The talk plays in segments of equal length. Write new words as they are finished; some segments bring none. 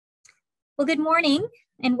Well, good morning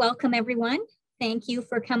and welcome everyone. Thank you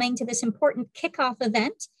for coming to this important kickoff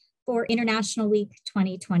event for International Week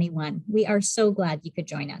 2021. We are so glad you could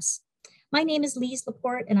join us. My name is Lise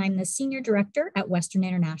Laporte and I'm the Senior Director at Western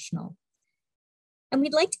International. And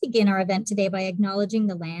we'd like to begin our event today by acknowledging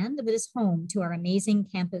the land that is home to our amazing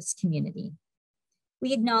campus community.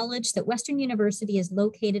 We acknowledge that Western University is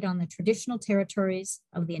located on the traditional territories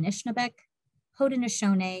of the Anishinaabe,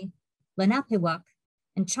 Haudenosaunee, Lenapehouk,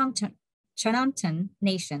 and Chinantan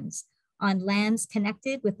nations on lands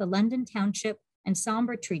connected with the London Township and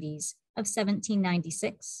Sombra Treaties of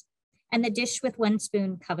 1796 and the Dish with One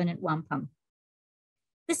Spoon Covenant Wampum.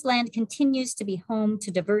 This land continues to be home to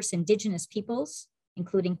diverse Indigenous peoples,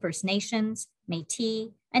 including First Nations,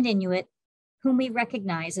 Métis, and Inuit, whom we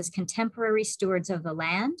recognize as contemporary stewards of the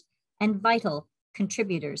land and vital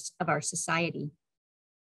contributors of our society.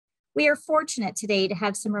 We are fortunate today to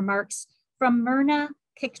have some remarks from Myrna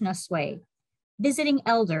Kiknosway, visiting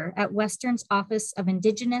elder at Western's Office of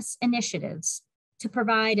Indigenous Initiatives, to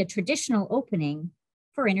provide a traditional opening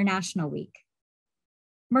for International Week.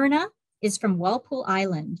 Myrna is from Walpole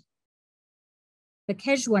Island, the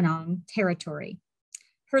Quechua territory.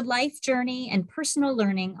 Her life journey and personal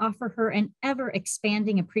learning offer her an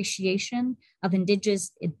ever-expanding appreciation of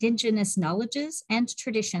indigenous knowledges and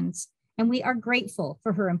traditions, and we are grateful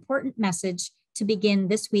for her important message to begin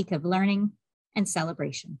this week of learning and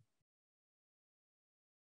celebration.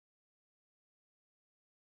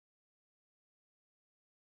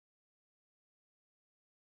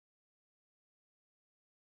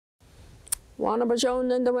 Wana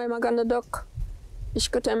bajon and the way magana duck.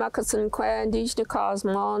 Ishkate makasin qua and each the cause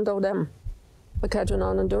mondo them.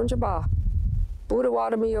 Bakadron and Dunjaba. Buddha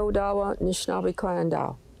water me odawa, Nishnabi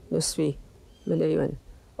Kwandao, Nusvi, Malayan,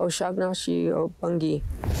 O Shagnashi, O Bungi.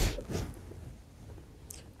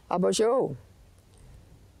 Abajo.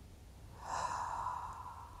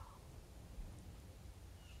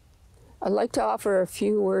 I'd like to offer a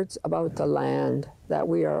few words about the land that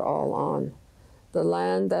we are all on, the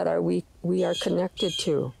land that we are connected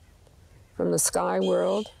to. From the sky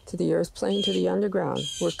world to the earth plane to the underground,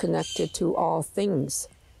 we're connected to all things.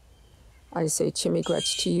 I say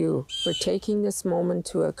chimigwech to you for taking this moment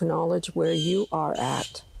to acknowledge where you are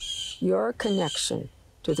at, your connection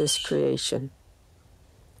to this creation.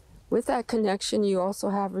 With that connection, you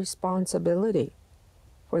also have responsibility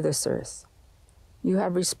for this earth. You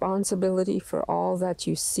have responsibility for all that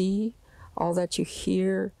you see, all that you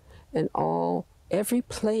hear, and every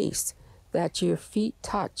place that your feet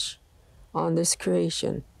touch on this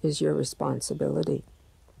creation is your responsibility.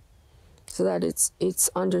 So that it's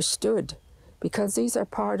understood, because these are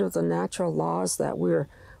part of the natural laws that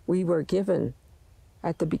we were given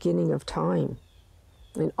at the beginning of time.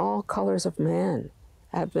 And all colors of man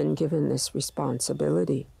have been given this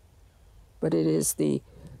responsibility. But it is the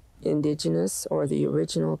indigenous or the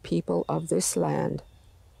original people of this land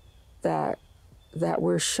that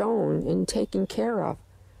were shown and taken care of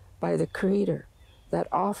by the Creator, that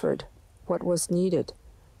offered what was needed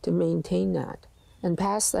to maintain that and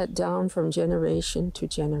pass that down from generation to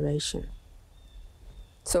generation.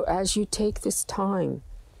 So as you take this time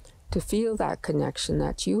to feel that connection,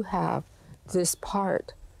 that you have this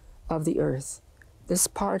part of the earth, this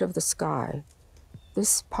part of the sky,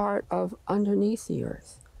 this part of underneath the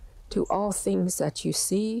earth, to all things that you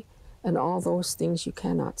see and all those things you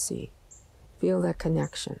cannot see. Feel that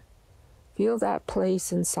connection. Feel that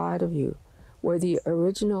place inside of you where the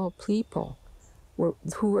original people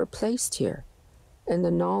who were placed here, and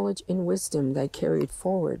the knowledge and wisdom they carried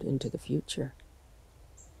forward into the future.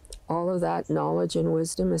 All of that knowledge and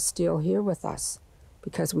wisdom is still here with us,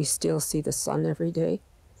 because we still see the sun every day.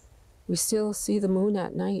 We still see the moon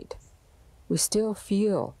at night. We still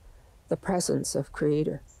feel the presence of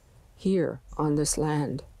Creator here on this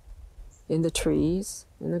land, in the trees,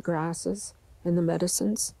 in the grasses, in the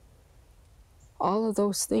medicines. All of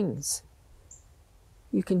those things,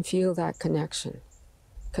 you can feel that connection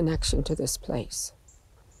to this place.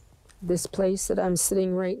 This place that I'm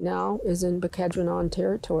sitting right now is in Bakadron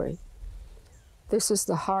territory. This is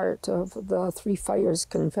the heart of the Three Fires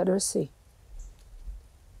Confederacy.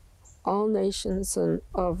 All nations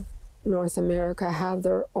of North America have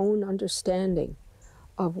their own understanding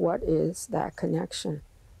of what is that connection,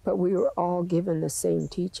 but we were all given the same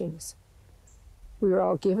teachings. We were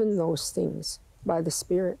all given those things by the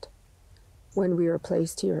Spirit when we were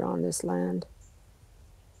placed here on this land.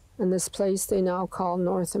 And this place they now call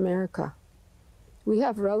North America. We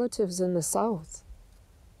have relatives in the South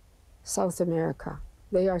America.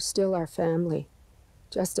 They are still our family,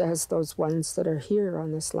 just as those ones that are here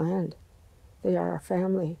on this land. They are our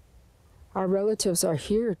family. Our relatives are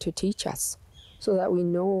here to teach us so that we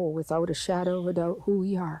know without a shadow of a doubt who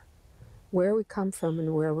we are, where we come from,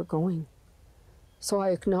 and where we're going. So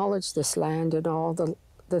I acknowledge this land and all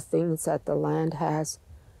the things that the land has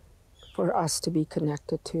for us to be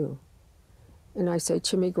connected to. And I say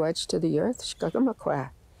Chimigwech to the earth,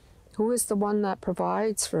 Shkagamakwa, who is the one that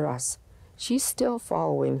provides for us. She's still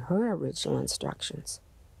following her original instructions.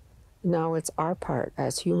 Now it's our part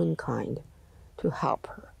as humankind to help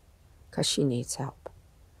her, because she needs help.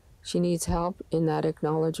 She needs help in that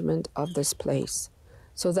acknowledgement of this place,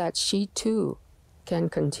 so that she too can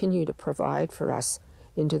continue to provide for us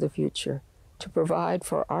into the future, to provide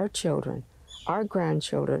for our children, our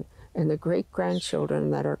grandchildren, and the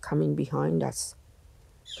great-grandchildren that are coming behind us.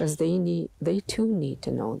 Because they too need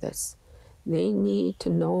to know this. They need to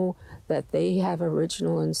know that they have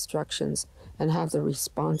original instructions and have the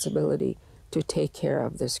responsibility to take care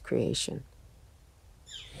of this creation.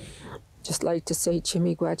 Just like to say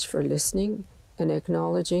Chimigwech for listening and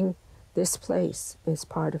acknowledging this place is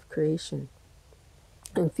part of creation.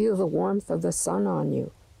 And feel the warmth of the sun on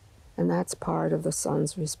you. And that's part of the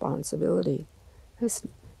sun's responsibility. It's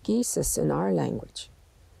Jesus in our language,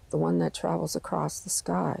 the one that travels across the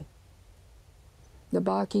sky. The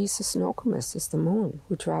Ba-Jesus Nokomis is the moon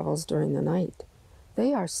who travels during the night.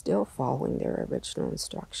 They are still following their original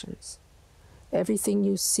instructions. Everything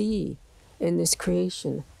you see in this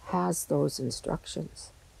creation has those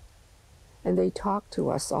instructions. And they talk to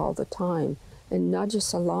us all the time and nudge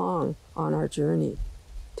us along on our journey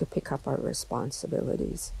to pick up our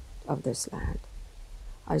responsibilities of this land.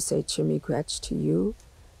 I say Chimigwech to you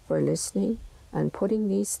for listening and putting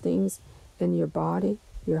these things in your body,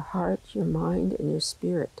 your heart, your mind, and your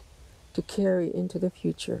spirit to carry into the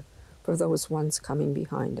future for those ones coming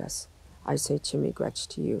behind us. I say Chimigwech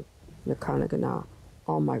to you, Nakanagana,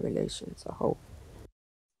 all my relations, aho.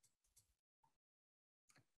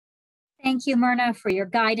 Thank you, Myrna, for your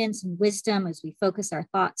guidance and wisdom as we focus our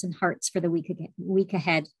thoughts and hearts for the week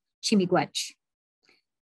ahead. Chimigwech.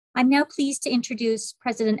 I'm now pleased to introduce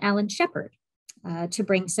President Alan Shepard to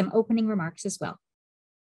bring some opening remarks as well.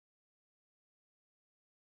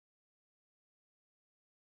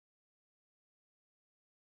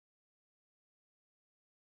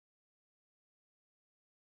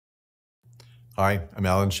 Hi, I'm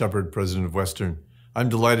Alan Shepard, President of Western. I'm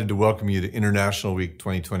delighted to welcome you to International Week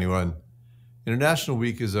 2021. International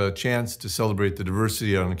Week is a chance to celebrate the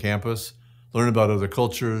diversity on campus, learn about other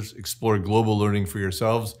cultures, explore global learning for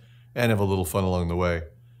yourselves, and have a little fun along the way.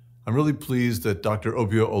 I'm really pleased that Dr.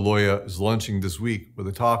 Opiyo Oloya is launching this week with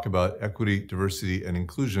a talk about equity, diversity, and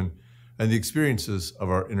inclusion, and the experiences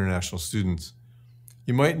of our international students.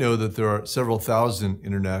 You might know that there are several thousand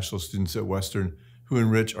international students at Western who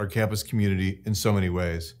enrich our campus community in so many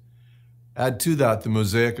ways. Add to that the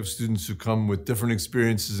mosaic of students who come with different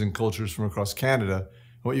experiences and cultures from across Canada,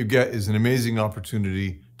 and what you get is an amazing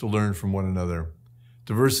opportunity to learn from one another.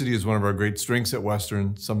 Diversity is one of our great strengths at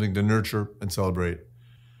Western, something to nurture and celebrate.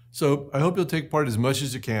 So I hope you'll take part as much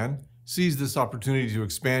as you can, seize this opportunity to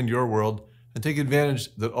expand your world, and take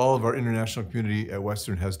advantage that all of our international community at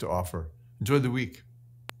Western has to offer. Enjoy the week.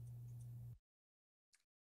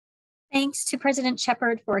 Thanks to President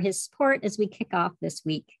Shepard for his support as we kick off this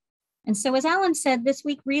week. And so as Alan said, this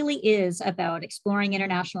week really is about exploring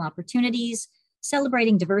international opportunities,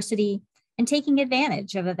 celebrating diversity, and taking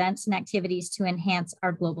advantage of events and activities to enhance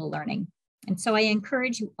our global learning. And so I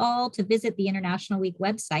encourage you all to visit the International Week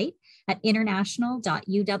website at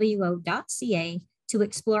international.uwo.ca to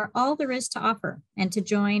explore all there is to offer and to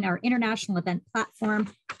join our international event platform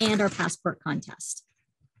and our passport contest.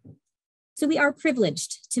 So we are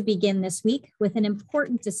privileged to begin this week with an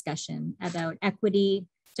important discussion about equity,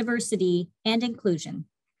 diversity, and inclusion,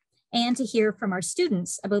 and to hear from our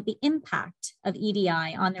students about the impact of EDI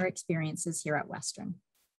on their experiences here at Western.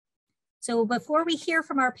 So before we hear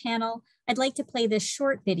from our panel, I'd like to play this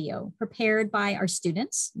short video prepared by our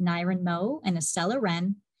students, Nyron Moe and Estella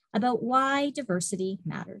Wren, about why diversity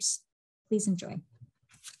matters. Please enjoy.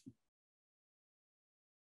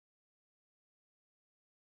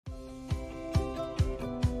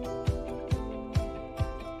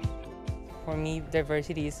 For me,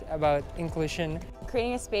 diversity is about inclusion.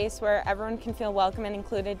 Creating a space where everyone can feel welcome and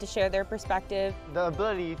included to share their perspective. The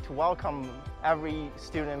ability to welcome every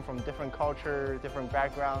student from different culture, different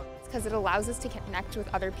background. Because it allows us to connect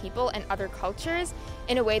with other people and other cultures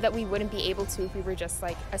in a way that we wouldn't be able to if we were just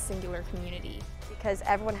like a singular community. Because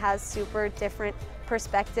everyone has super different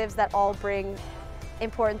perspectives that all bring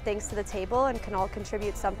important things to the table and can all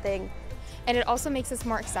contribute something. And it also makes us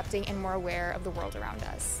more accepting and more aware of the world around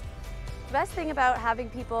us. The best thing about having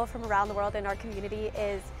people from around the world in our community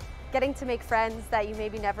is getting to make friends that you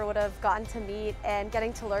maybe never would have gotten to meet, and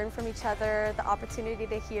getting to learn from each other, the opportunity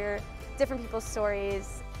to hear different people's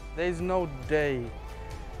stories. There's no day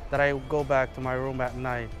that I go back to my room at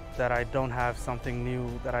night that I don't have something new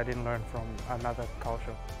that I didn't learn from another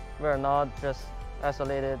culture. We're not just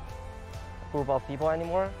isolated group of people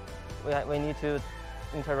anymore. We need to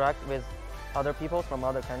interact with other people from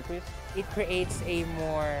other countries. It creates a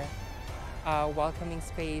more welcoming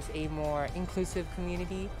space, a more inclusive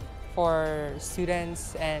community for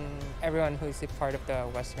students and everyone who's a part of the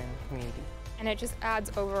Western community. And it just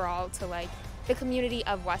adds overall to like the community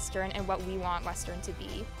of Western and what we want Western to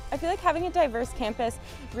be. I feel like having a diverse campus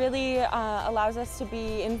really allows us to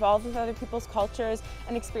be involved with other people's cultures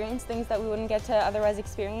and experience things that we wouldn't get to otherwise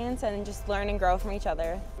experience, and just learn and grow from each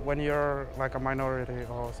other. When you're like a minority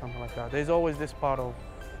or something like that, there's always this part of,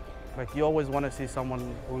 like, you always want to see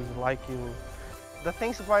someone who's like you. The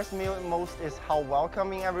thing surprised me most is how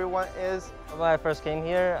welcoming everyone is. When I first came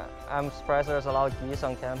here, I'm surprised there's a lot of geese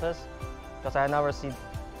on campus, because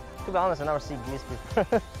to be honest, I never see geese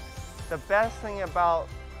before. The best thing about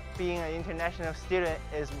being an international student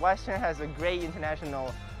is Western has a great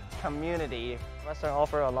international community. Western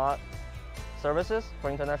offers a lot of services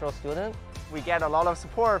for international students. We get a lot of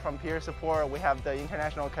support from peer support. We have the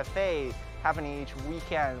International Cafe happening each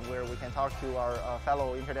weekend where we can talk to our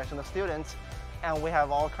fellow international students, and we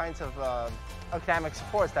have all kinds of academic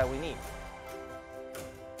supports that we need.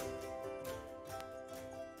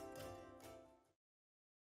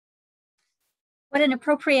 What an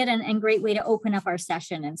appropriate and great way to open up our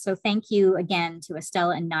session. And so thank you again to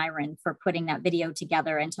Estella and Nyron for putting that video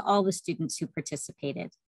together, and to all the students who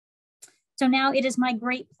participated. So now it is my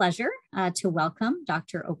great pleasure to welcome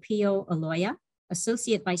Dr. Opiyo Oloya,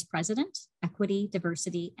 Associate Vice President, Equity,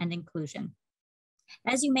 Diversity, and Inclusion.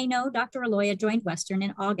 As you may know, Dr. Oloya joined Western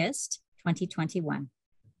in August 2021.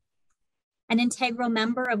 An integral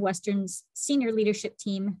member of Western's senior leadership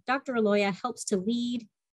team, Dr. Oloya helps to lead,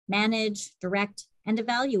 manage, direct, and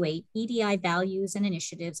evaluate EDI values and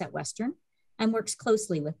initiatives at Western, and works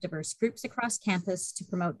closely with diverse groups across campus to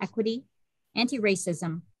promote equity,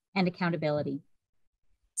 anti-racism, and accountability.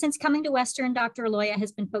 Since coming to Western, Dr. Oloya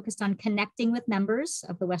has been focused on connecting with members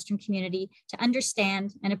of the Western community to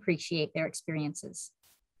understand and appreciate their experiences.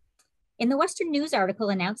 In the Western News article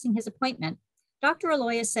announcing his appointment, Dr.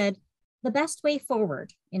 Oloya said, "The best way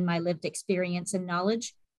forward, in my lived experience and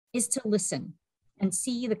knowledge, is to listen and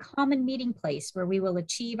see the common meeting place where we will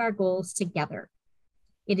achieve our goals together.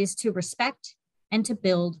 It is to respect and to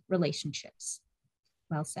build relationships."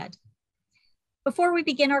 Well said. Before we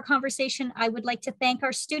begin our conversation, I would like to thank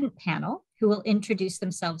our student panel, who will introduce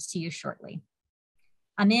themselves to you shortly.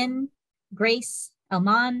 Amin, Grace,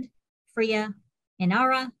 Elmond, Freya,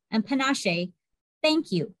 Inara, and Panache,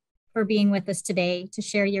 thank you for being with us today to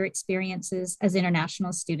share your experiences as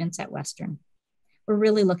international students at Western. We're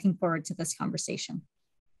really looking forward to this conversation.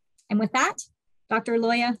 And with that, Dr.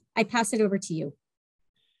 Oloya, I pass it over to you.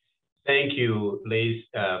 Thank you, Liz,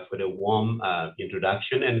 for the warm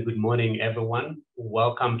introduction, and good morning, everyone.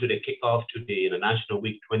 Welcome to the kickoff to the International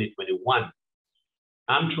Week 2021.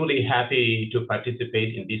 I'm truly happy to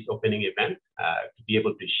participate in this opening event, to be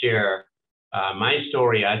able to share my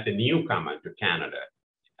story as a newcomer to Canada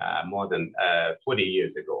more than 40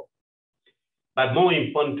 years ago. But more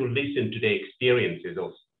important, to listen to the experiences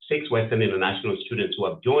of 6 Western international students who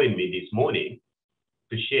have joined me this morning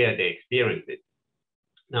to share their experiences.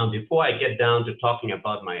 Now, before I get down to talking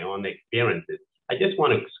about my own experiences, I just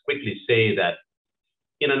want to quickly say that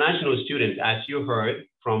international students, as you heard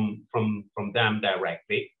from them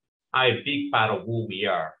directly, are a big part of who we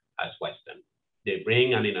are as Western. They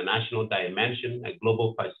bring an international dimension, a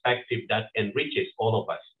global perspective that enriches all of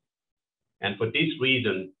us. And for this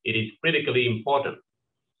reason, it is critically important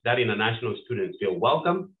that international students feel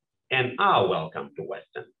welcome and are welcome to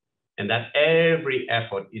Western, and that every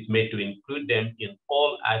effort is made to include them in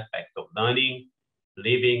all aspects of learning,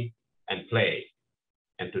 living, and play.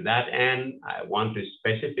 And to that end, I want to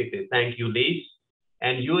specifically thank you, Liz,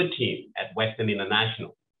 and your team at Western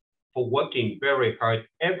International for working very hard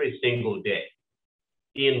every single day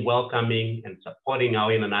in welcoming and supporting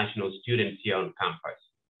our international students here on campus.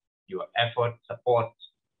 Your effort, support,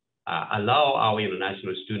 allow our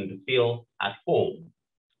international students to feel at home,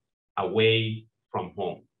 away from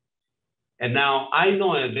home. And now I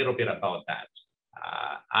know a little bit about that.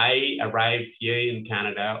 I arrived here in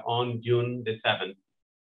Canada on June the 7th,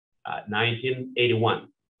 1981.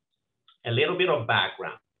 A little bit of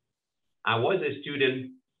background. I was a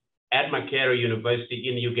student at Makerere University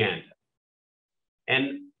in Uganda.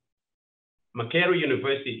 And Makerere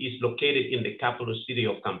University is located in the capital city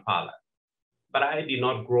of Kampala. but I did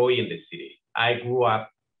not grow in the city. I grew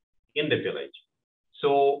up in the village.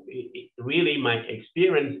 So really my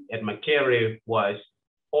experience at my career was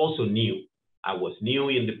also new. I was new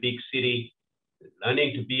in the big city,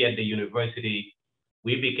 learning to be at the university.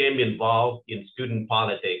 We became involved in student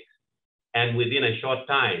politics. And within a short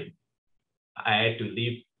time, I had to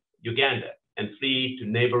leave Uganda and flee to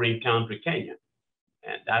neighboring country, Kenya.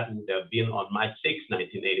 And that would have been on March 6,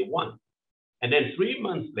 1981. And then 3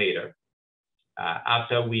 months later,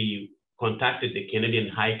 after we contacted the Canadian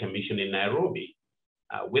High Commission in Nairobi,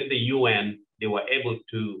 with the UN, they were able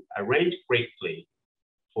to arrange quickly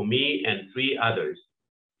for me and 3 others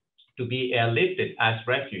to be airlifted as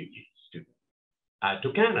refugees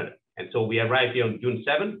to Canada. And so we arrived here on June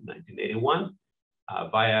 7, 1981,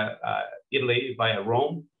 via Italy, via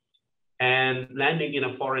Rome, and landing in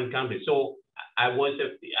a foreign country. So I was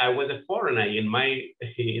a foreigner in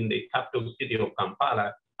the capital city of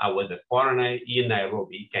Kampala. I was a foreigner in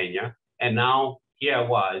Nairobi, Kenya, and now here I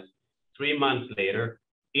was 3 months later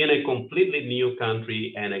in a completely new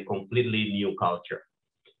country and a completely new culture.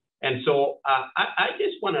 And so I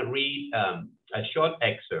just want to read a short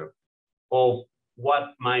excerpt of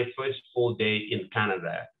what my first full day in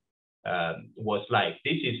Canada was like.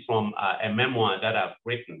 This is from a memoir that I've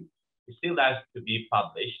written. It still has to be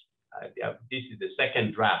published. This is the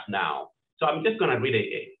second draft now. So I'm just going to read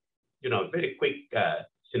a very quick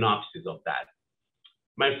synopsis of that.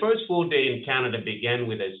 My first full day in Canada began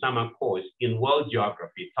with a summer course in world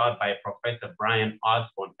geography taught by Professor Brian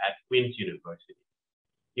Osborne at Queen's University.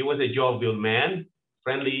 He was a jovial man,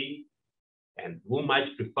 friendly, and who much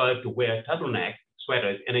preferred to wear turtleneck,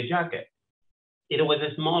 sweaters, and a jacket. It was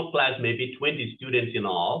a small class, maybe 20 students in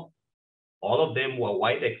all. All of them were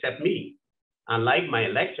white except me. Unlike my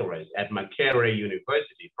lecturers at Makerere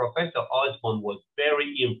University, Professor Osborne was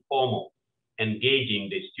very informal, engaging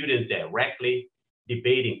the students directly,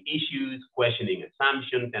 debating issues, questioning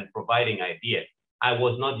assumptions, and providing ideas. I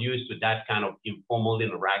was not used to that kind of informal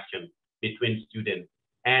interaction between students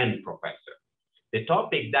and professor. The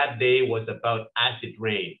topic that day was about acid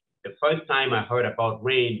rain. The first time I heard about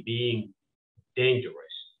rain being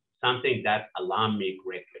dangerous, something that alarmed me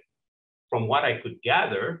greatly. From what I could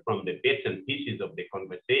gather from the bits and pieces of the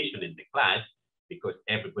conversation in the class, because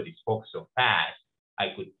everybody spoke so fast,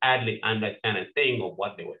 I could hardly understand a thing of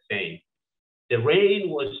what they were saying. The rain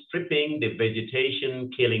was stripping the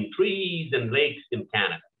vegetation, killing trees and lakes in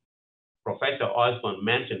Canada. Professor Osborne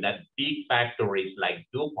mentioned that big factories like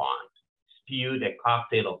DuPont spewed a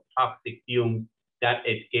cocktail of toxic fumes that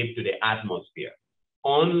escaped to the atmosphere,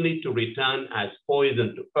 only to return as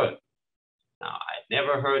poison to Earth. Now, I'd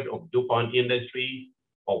never heard of DuPont Industries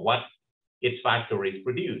or what its factories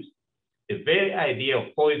produced. The very idea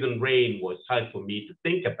of poison rain was hard for me to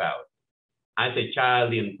think about. As a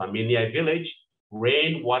child in Paminia village,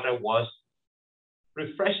 rainwater was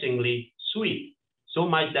refreshingly sweet, so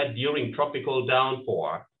much that during tropical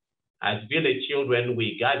downpour, as village children,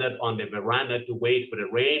 we gathered on the veranda to wait for the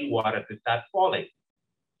rainwater to start falling.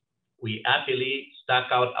 We happily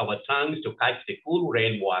stuck out our tongues to catch the cool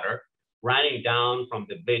rainwater running down from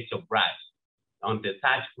the blades of grass. On the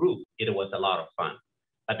thatched roof, it was a lot of fun.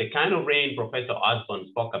 But the kind of rain Professor Osborne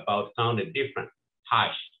spoke about sounded different,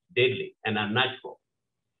 harsh, deadly, and unnatural.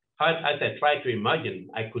 Hard as I tried to imagine,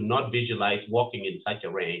 I could not visualize walking in such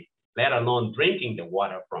a rain, let alone drinking the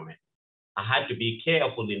water from it. I had to be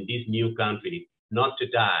careful in this new country not to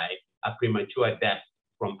die a premature death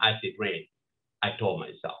from acid rain, I told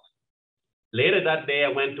myself. Later that day, I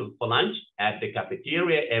went for lunch at the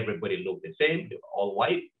cafeteria. Everybody looked the same, they were all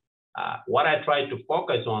white. What I tried to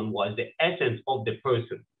focus on was the essence of the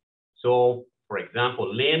person. So, for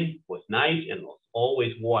example, Lynn was nice and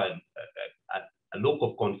always wore a look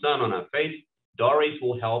of concern on her face. Doris,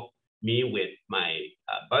 who helped me with my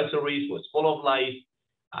bursaries, was full of life.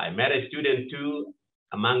 I met a student too.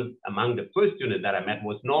 Among the first students that I met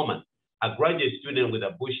was Norman, a graduate student with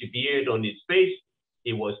a bushy beard on his face.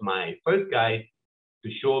 He was my first guide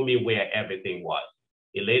to show me where everything was.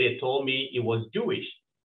 He later told me he was Jewish.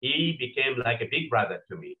 He became like a big brother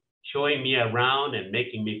to me, showing me around and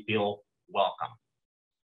making me feel welcome.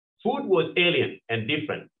 Food was alien and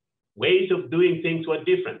different. Ways of doing things were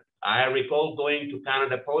different. I recall going to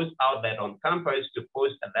Canada Post outlet on campus to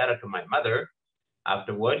post a letter to my mother.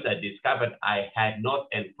 Afterwards, I discovered I had not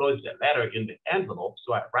enclosed the letter in the envelope,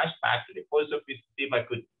 so I rushed back to the post office to see if I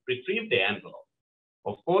could retrieve the envelope.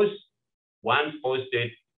 Of course, once posted,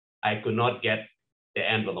 I could not get the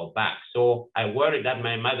envelope back. So I worried that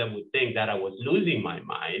my mother would think that I was losing my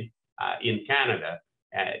mind in Canada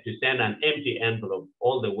to send an empty envelope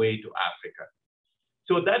all the way to Africa.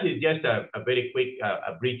 So that is just a very quick,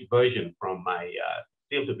 abridged version from my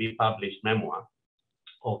still to be published memoir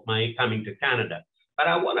of my coming to Canada.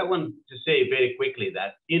 But what I want to say very quickly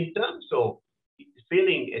that in terms of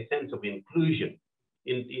feeling a sense of inclusion,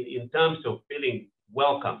 in terms of feeling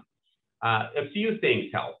welcome, a few things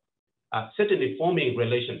help. Certainly forming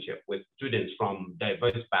relationship with students from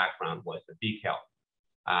diverse background was a big help.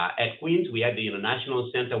 At Queen's, we had the International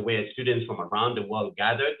Center where students from around the world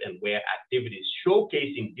gathered and where activities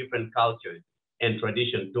showcasing different cultures and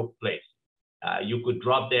traditions took place. You could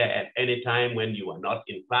drop there at any time when you were not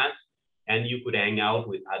in class, and you could hang out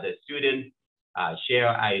with other students, share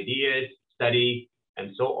ideas, study,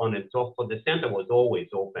 and so on and so forth. The center was always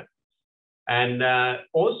open. And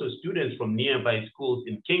also students from nearby schools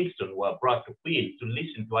in Kingston were brought to Queens to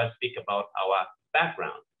listen to us speak about our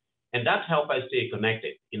background. And that helped us stay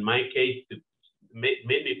connected. In my case, it made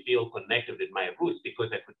me feel connected with my roots because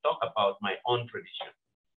I could talk about my own tradition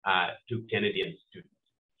to Canadian students.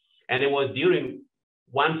 And it was during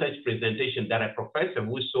one such presentation that a professor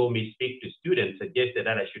who saw me speak to students suggested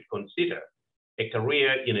that I should consider a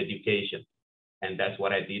career in education. And that's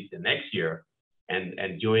what I did the next year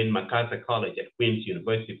and joined MacArthur College at Queen's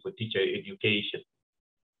University for teacher education.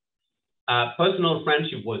 Personal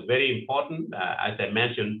friendship was very important. As I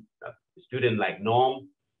mentioned, a student like Norm.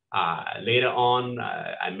 Later on,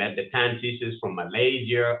 I met the Tan teachers from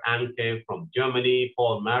Malaysia, Anke from Germany,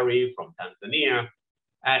 Paul Murray from Tanzania,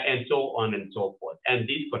 and so on and so forth. And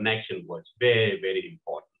this connection was very, very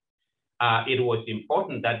important. It was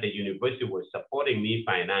important that the university was supporting me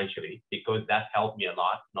financially because that helped me a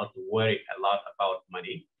lot, not to worry a lot about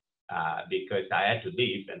money because I had to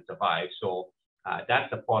live and survive. So that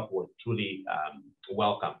support was truly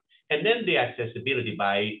welcome. And then the accessibility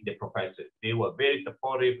by the professors. They were very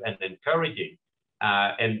supportive and encouraging.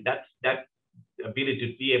 And that ability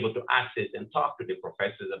to be able to access and talk to the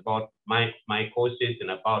professors about my courses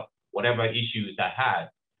and about whatever issues I had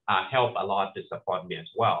helped a lot to support me as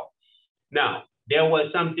well. Now, there were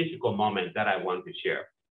some difficult moments that I want to share.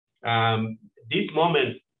 These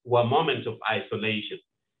moments were moments of isolation.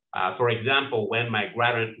 For example, when my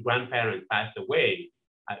grandparents passed away,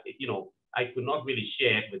 I could not really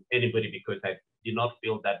share it with anybody because I did not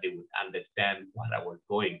feel that they would understand what I was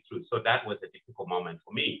going through. So that was a difficult moment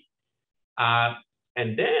for me.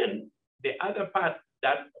 And then the other part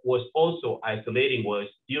that was also isolating was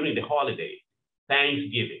during the holidays,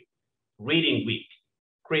 Thanksgiving, Reading Week,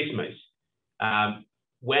 Christmas,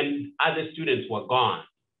 when other students were gone.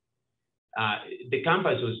 The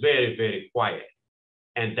campus was very, very quiet.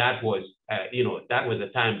 And that was, that was a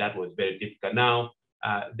time that was very difficult. Now,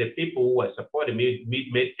 the people who were supporting me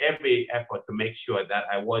made every effort to make sure that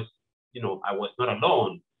I was not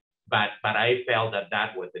alone, but I felt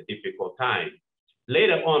that was a difficult time.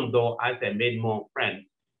 Later on, though, as I made more friends,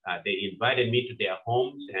 they invited me to their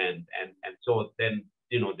homes, and so then,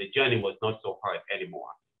 the journey was not so hard anymore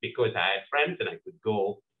because I had friends and I could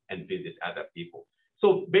go and visit other people.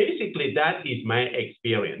 So basically, that is my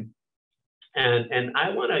experience. And I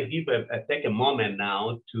want to take a moment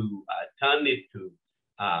now to turn it to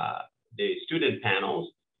the student panels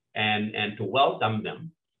and to welcome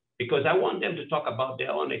them, because I want them to talk about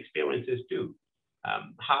their own experiences too,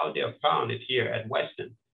 how they have found it here at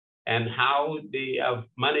Western and how they have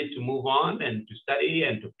managed to move on and to study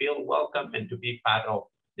and to feel welcome and to be part of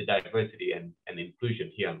the diversity and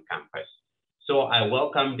inclusion here on campus. So I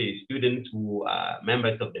welcome the students who are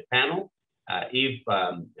members of the panel.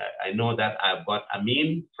 I know that I've got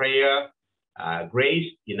Amin, Freya,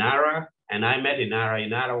 Grace, Inara, and I met Inara.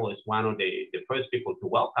 Inara was one of the first people to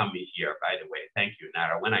welcome me here, by the way. Thank you,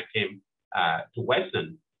 Inara. When I came to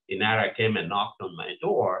Western, Inara came and knocked on my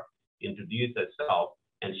door, introduced herself,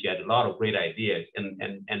 and she had a lot of great ideas,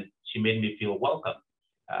 and she made me feel welcome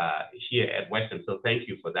here at Western. So thank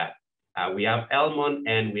you for that. We have Elmon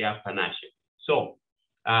and we have Panache. So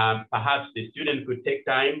perhaps the student could take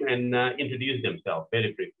time and introduce themselves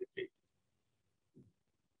very briefly, please.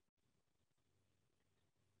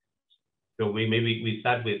 So maybe we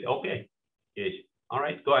start with, okay. Yes. All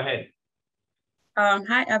right, go ahead.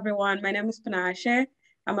 Hi, everyone. My name is Panache.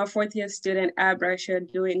 I'm a fourth-year student at Russia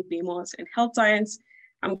doing BMOS in health science.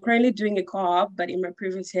 I'm currently doing a co-op, but in my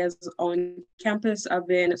previous years on campus, I've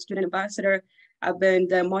been a student ambassador. I've been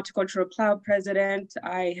the multicultural club president.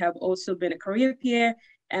 I have also been a career peer,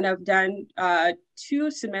 and I've done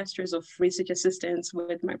 2 semesters of research assistance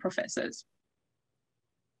with my professors.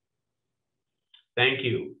 Thank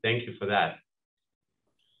you. Thank you for that.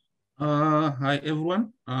 Hi,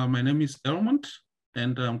 everyone. My name is Elmont,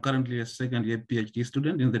 and I'm currently a second-year PhD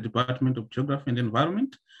student in the Department of Geography and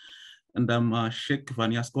Environment. And I'm a Sheikh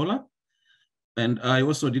Vania scholar. And I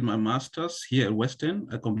also did my master's here at Western.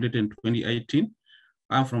 I completed in 2018.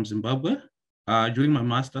 I'm from Zimbabwe. During my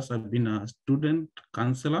master's, I've been a student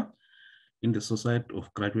counselor in the Society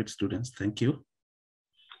of Graduate Students. Thank you.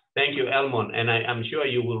 Thank you, Elmon. And I'm sure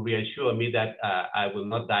you will reassure me that I will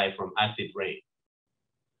not die from acid rain.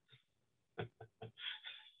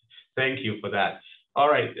 Thank you for that. All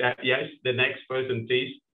right, yes, the next person,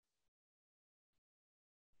 please.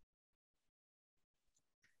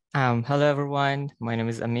 Hello, everyone. My name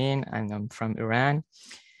is Amin, and I'm from Iran.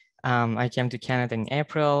 I came to Canada in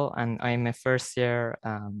April, and I'm a first-year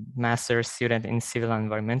master's student in civil and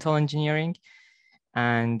environmental engineering.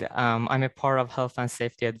 And I'm a part of health and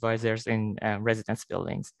safety advisors in residence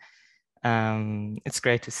buildings. It's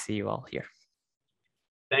great to see you all here.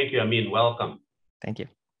 Thank you, Amin. Welcome. Thank you.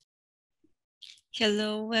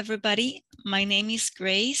 Hello, everybody. My name is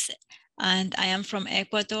Grace, and I am from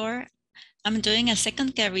Ecuador. I'm doing a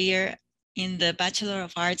second career in the Bachelor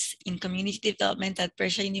of Arts in Community Development at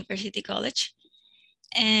Brescia University College,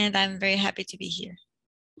 and I'm very happy to be here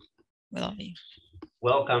with all of you.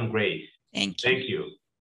 Welcome, Grace. Thank you. Thank you.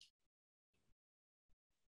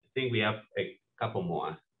 I think we have a couple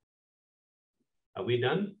more. Are we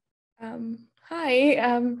done? Hi,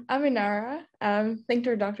 I'm Inara. Thank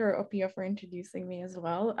you, Dr. Opiyo, for introducing me as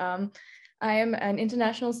well. I am an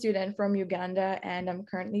international student from Uganda, and I'm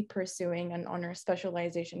currently pursuing an honors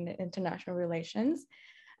specialization in international relations.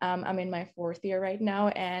 I'm in my 4th year right now,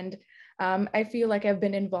 and I feel like I've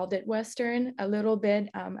been involved at Western a little bit.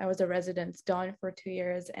 I was a residence don for 2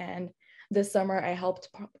 years, and this summer I helped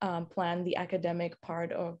plan the academic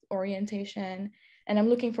part of orientation, and I'm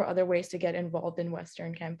looking for other ways to get involved in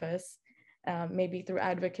Western campus, maybe through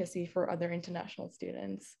advocacy for other international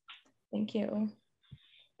students. Thank you.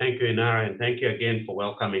 Thank you, Inara, and thank you again for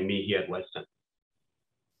welcoming me here at Western.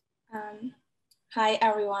 Hi,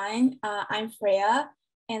 everyone. I'm Freya,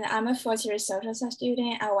 and I'm a 4th-year social science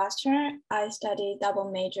student at Western. I study double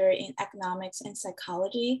major in economics and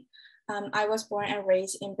psychology. I was born and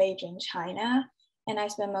raised in Beijing, China, and I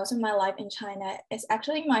spent most of my life in China. It's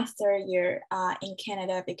actually my 3rd year in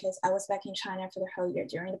Canada because I was back in China for the whole year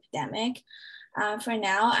during the pandemic. For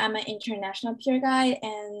now, I'm an international peer guide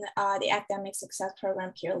and the academic success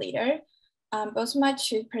program peer leader. Both of my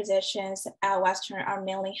 2 positions at Western are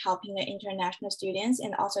mainly helping the international students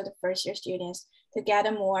and also the 1st-year students to get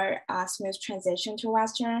a more smooth transition to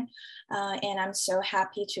Western. And I'm so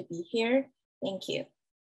happy to be here. Thank you.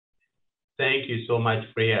 Thank you so much,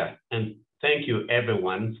 Freya. And thank you,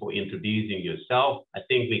 everyone, for introducing yourself. I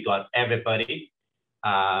think we got everybody.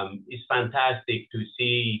 It's fantastic to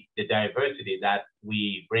see the diversity that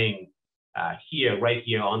we bring here, right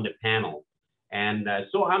here on the panel. And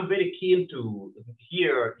so I'm very keen to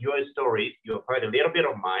hear your stories. You've heard a little bit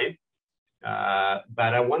of mine,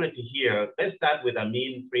 but I wanted to hear, let's start with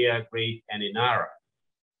Amin, Priya, Grace, and Inara.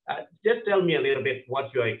 Just tell me a little bit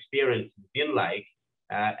what your experience has been like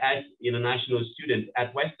as international students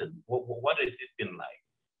at Western. What has it been like?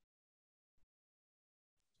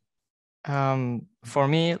 For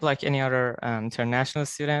me, like any other international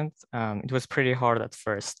student, it was pretty hard at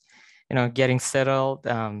first. You know, getting settled,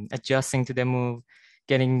 adjusting to the move,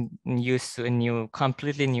 getting used to a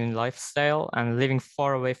completely new lifestyle, and living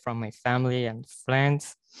far away from my family and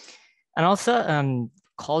friends. And also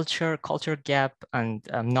culture gap, and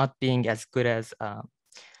not being as good as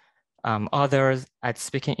others at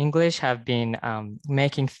speaking English have been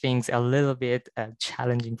making things a little bit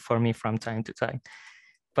challenging for me from time to time.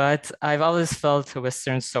 But I've always felt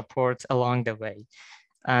Western support along the way.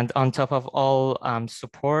 And on top of all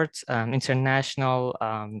support, International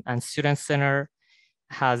and Student Center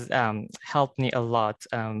has helped me a lot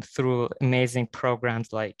through amazing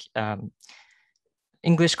programs like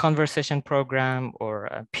English conversation program or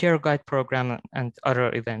a peer guide program and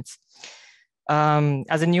other events.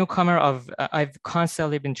 As a newcomer, I've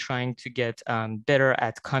constantly been trying to get better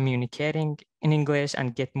at communicating in English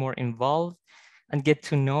and get more involved and get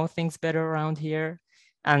to know things better around here.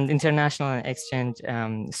 And International and Exchange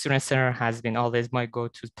Student Center has been always my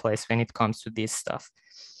go-to place when it comes to this stuff.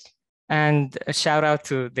 And a shout out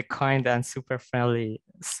to the kind and super friendly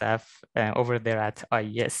staff over there at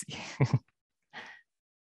IES.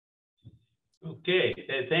 Okay,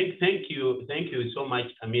 thank you so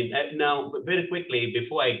much. I mean, now very quickly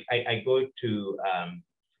before I go to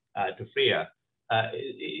Freya,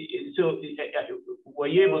 so were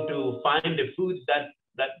you able to find the foods that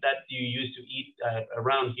you used to eat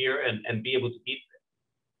around here and be able to eat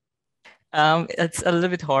them? It's a little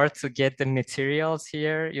bit hard to get the materials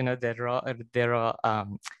here. You know, there are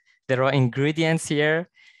ingredients here.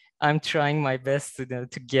 I'm trying my best to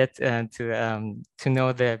get to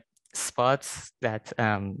know the spots that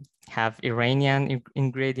have Iranian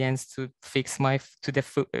ingredients to fix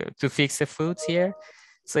the foods here.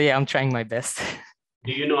 So yeah, I'm trying my best.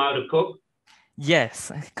 Do you know how to cook?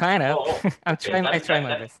 Yes, kind of. Oh, okay. I try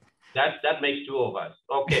my best. That makes two of us.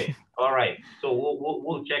 Okay, all right. So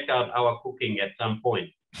we'll check out our cooking at some point.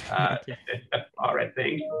 All right,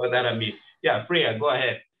 thanks for that, Amit. Yeah, Freya, go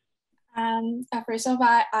ahead. First of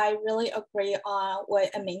all, I really agree on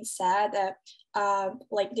what Amin said, that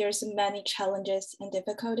like there's many challenges and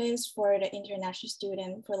difficulties for the international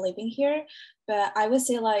student for living here. But I would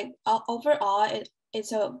say like overall,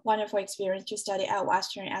 it's a wonderful experience to study at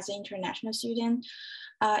Western as an international student.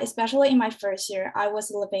 Especially in my first year, I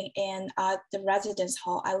was living in the residence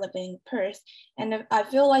hall. I live in Perth, and I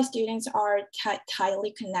feel like students are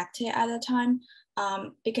tightly connected at the time.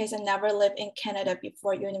 Because I never lived in Canada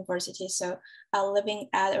before university. So living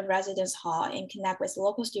at a residence hall and connect with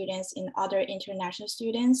local students and other international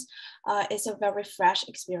students is a very fresh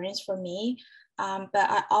experience for me. But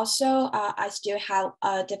I still have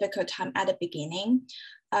a difficult time at the beginning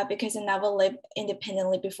because I never lived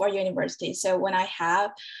independently before university. So when I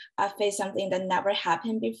faced something that never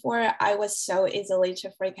happened before, I was so easily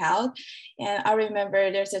to freak out. And I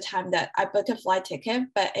remember there's a time that I booked a flight ticket,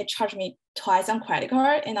 but it charged me twice on credit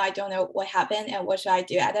card, and I don't know what happened and what should I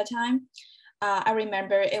do at that time. I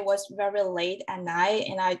remember it was very late at night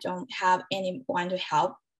and I don't have anyone to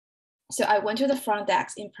help. So I went to the front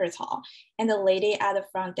desk in Perth Hall, and the lady at the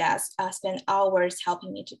front desk spent hours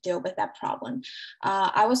helping me to deal with that problem.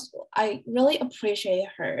 I really appreciate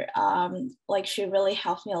her. Like she really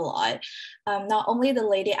helped me a lot. Not only the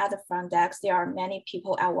lady at the front desk, there are many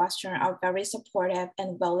people at Western are very supportive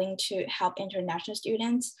and willing to help international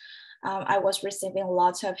students. I was receiving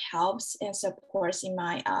lots of helps and supports in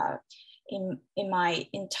my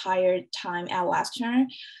entire time at Western.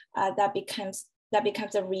 That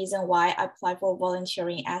becomes the reason why I applied for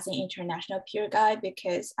volunteering as an international peer guide,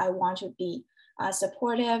 because I want to be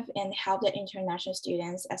supportive and help the international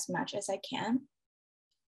students as much as I can.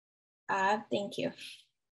 Thank you.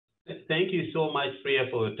 Thank you so much, Priya,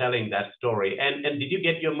 for telling that story. And did you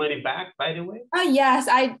get your money back, by the way? Yes,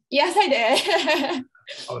 I did.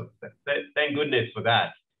 Oh, thank goodness for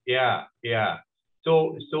that. Yeah.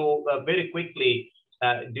 So very quickly,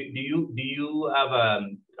 do you have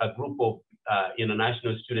a group of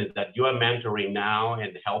international students that you are mentoring now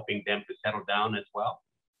and helping them to settle down as well?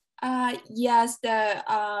 Yes,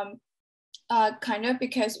 kind of,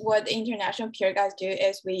 because what the international peer guides do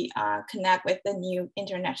is we connect with the new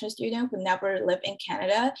international student who never lived in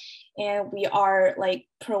Canada, and we are like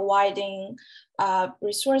providing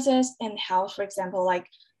resources and help. For example, like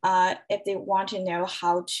if they want to know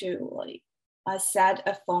how to like set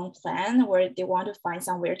a phone plan, or they want to find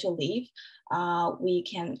somewhere to live, we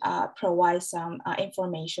can provide some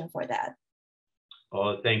information for that.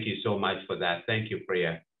 Oh, thank you so much for that. Thank you,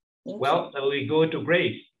 Priya. Well, we go to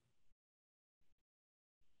Grace.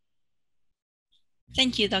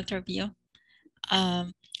 Thank you, Dr. Opiyo.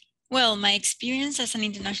 Well, my experience as an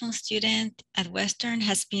international student at Western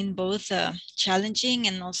has been both challenging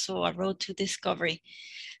and also a road to discovery.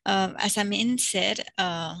 As Amin said,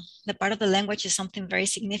 the part of the language is something very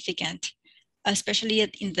significant, especially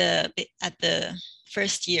at the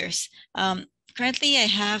first years. Currently, I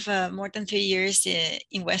have more than 3 years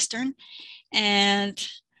in Western, and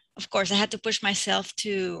of course, I had to push myself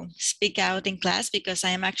to speak out in class because I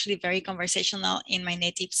am actually very conversational in my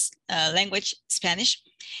native language, Spanish.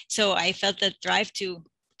 So I felt the drive to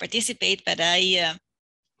participate, but I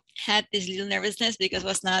had this little nervousness because it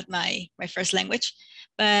was not my first language.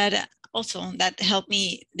 But also that helped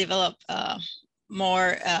me develop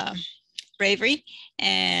more bravery.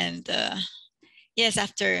 And yes,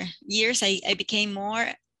 after years, I became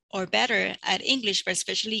more or better at English, but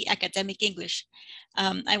especially academic English.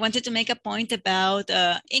 I wanted to make a point about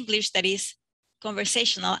English that is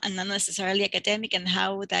conversational and not necessarily academic, and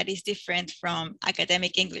how that is different from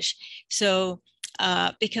academic English. So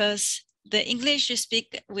because the English you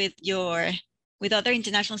speak with other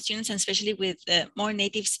international students, and especially with more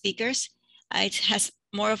native speakers, it has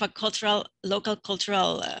more of a local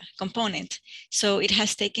cultural component. So it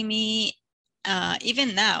has taken me,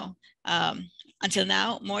 even now, until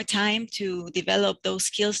now, more time to develop those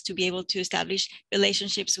skills to be able to establish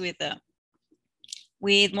relationships with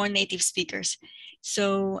more native speakers.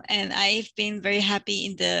 So, and I've been very happy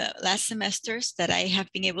in the last semesters that I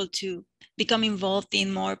have been able to become involved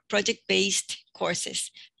in more project-based courses,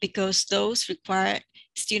 because those require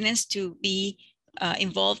students to be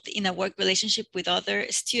involved in a work relationship with other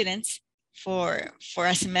students for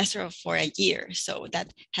a semester or for a year. So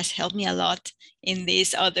that has helped me a lot in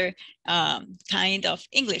this other kind of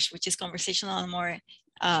English, which is conversational and more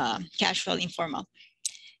casual, informal.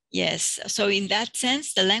 Yes, so in that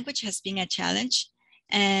sense, the language has been a challenge,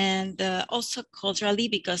 and also culturally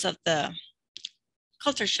because of the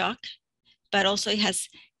culture shock, but also it has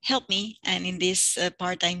helped me, and in this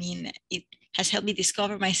part, I mean, it has helped me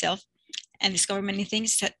discover myself and discover many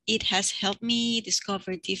things. That it has helped me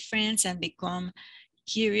discover difference and become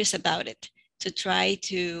curious about it, to try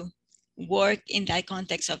to work in that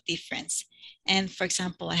context of difference. And for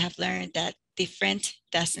example, I have learned that different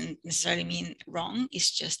doesn't necessarily mean wrong,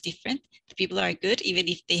 it's just different. The people are good, even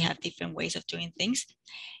if they have different ways of doing things.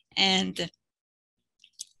 And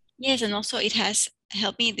yes, and also it has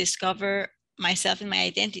helped me discover myself and my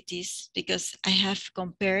identities, because I have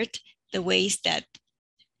compared the ways that,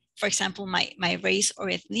 for example, my race or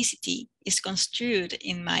ethnicity is construed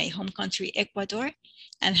in my home country, Ecuador,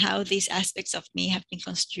 and how these aspects of me have been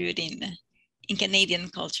construed in Canadian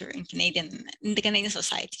culture, in the Canadian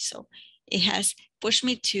society. So it has pushed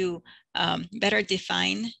me to better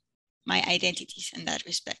define my identities in that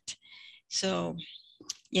respect. So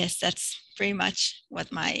yes, that's pretty much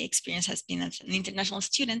what my experience has been as an international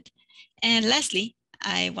student. And lastly,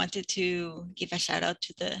 I wanted to give a shout out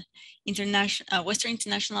to the Western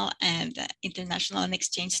International and International and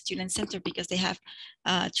Exchange Student Center, because they have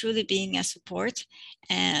truly been a support.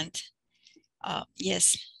 And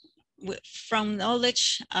yes, from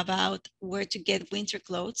knowledge about where to get winter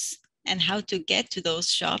clothes and how to get to those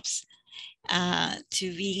shops,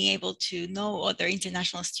 to being able to know other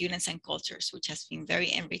international students and cultures, which has been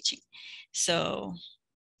very enriching. So,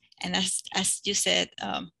 and as you said,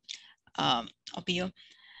 Opiyo,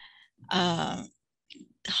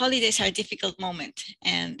 holidays are a difficult moment,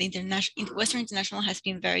 and the Western International has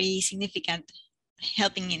been very significant,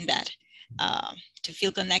 helping in that, to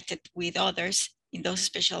feel connected with others in those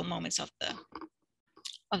special moments of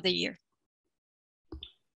the year.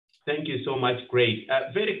 Thank you so much. Great.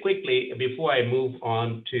 Very quickly, before I move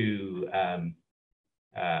on to,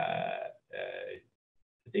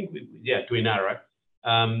 to Inara,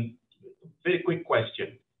 very quick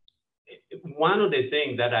question. One of the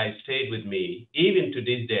things that I stayed with me, even to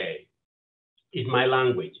this day, is my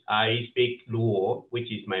language. I speak Luo,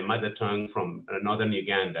 which is my mother tongue from northern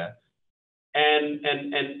Uganda. And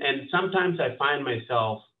sometimes I find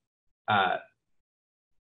myself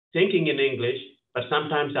thinking in English, but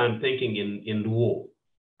sometimes I'm thinking in Luo.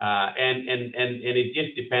 And it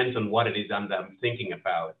just depends on what it is I'm thinking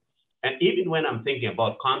about. And even when I'm thinking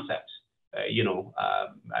about concepts,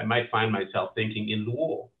 I might find myself thinking in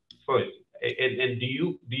Luo first. And do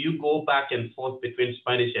you go back and forth between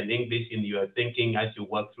Spanish and English in your thinking as you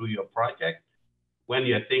work through your project, when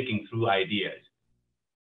you're thinking through ideas?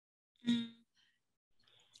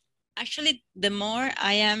 Actually, the more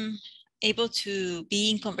I am able to be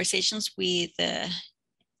in conversations with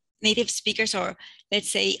native speakers, or let's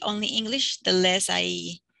say only English, the less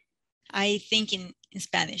I think in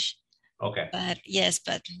Spanish. Okay. But yes,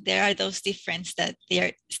 but there are those differences that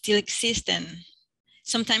they still exist, and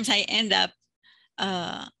sometimes I end up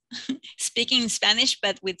speaking Spanish,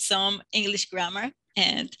 but with some English grammar,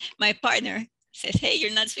 and my partner says, "Hey,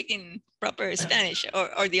 you're not speaking proper Spanish,"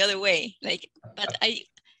 or the other way. Like, but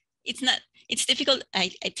it's difficult.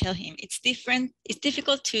 I tell him it's different. It's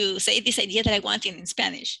difficult to say this idea that I want in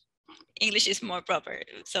Spanish. English is more proper.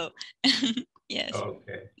 So yes.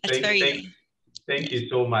 Okay. That's Thank you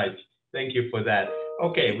so much. Thank you for that.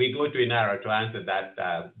 Okay, we go to Inara to answer that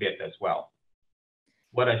bit as well.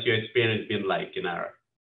 What has your experience been like, Inara?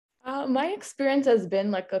 My experience has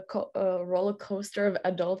been like a roller coaster of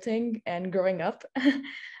adulting and growing up.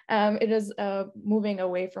 It is moving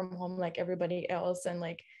away from home like everybody else, and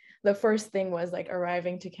like the first thing was like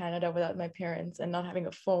arriving to Canada without my parents and not having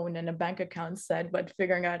a phone and a bank account set, but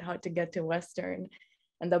figuring out how to get to Western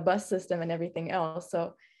and the bus system and everything else.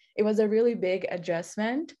 So it was a really big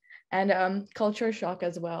adjustment, and culture shock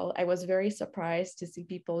as well. I was very surprised to see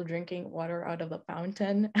people drinking water out of the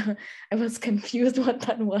fountain. I was confused what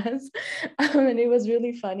that was. And it was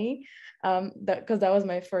really funny because that was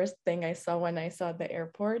my first thing I saw when I saw the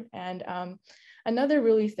airport. And another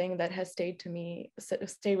really thing that has stayed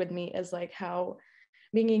with me is like how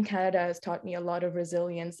being in Canada has taught me a lot of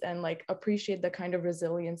resilience, and like appreciate the kind of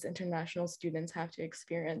resilience international students have to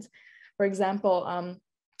experience. For example,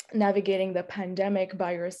 navigating the pandemic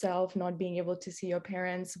by yourself, not being able to see your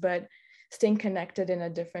parents, but staying connected in a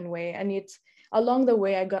different way. And along the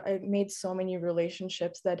way, I made so many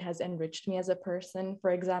relationships that has enriched me as a person.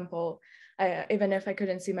 For example, even if I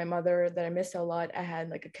couldn't see my mother that I missed a lot, I had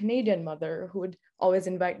like a Canadian mother who would always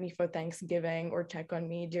invite me for Thanksgiving or check on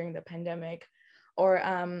me during the pandemic. Or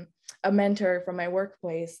a mentor from my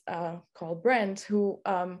workplace called Brent, who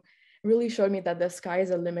really showed me that the sky is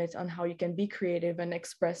a limit on how you can be creative and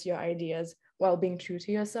express your ideas while being true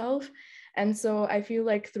to yourself. And so I feel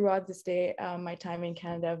like throughout this day, my time in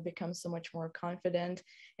Canada, I've become so much more confident.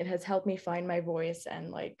 It has helped me find my voice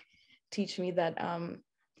and like teach me that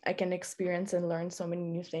I can experience and learn so many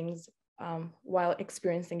new things while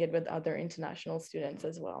experiencing it with other international students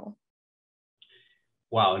as well.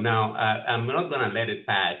 Wow. Now, I'm not going to let it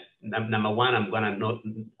pass. Number one, I'm going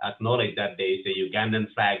to acknowledge that there is a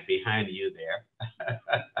Ugandan flag behind you there.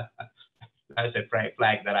 That's a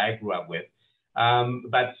flag that I grew up with.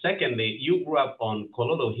 But secondly, you grew up on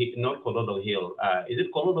Kololo Hill, not Kololo Hill. Is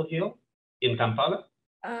it Kololo Hill in Kampala?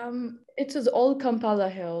 It was old Kampala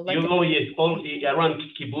Hill. Like yes, all around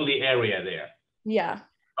Kibuli area there. Yeah.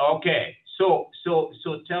 Okay. So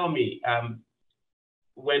tell me,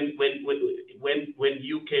 when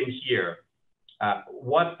you came here,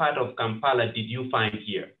 what part of Kampala did you find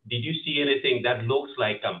here? Did you see anything that looks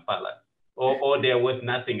like Kampala, or there was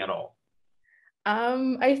nothing at all?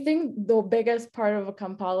 I think the biggest part of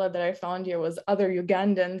Kampala that I found here was other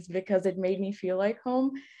Ugandans, because it made me feel like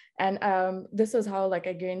home. And this is how like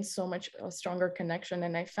I gained so much a stronger connection,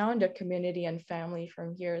 and I found a community and family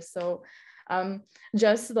from here. So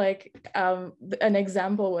just like an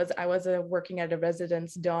example was I was working at a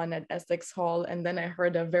residence dorm at Essex Hall, and then I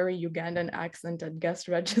heard a very Ugandan accent at guest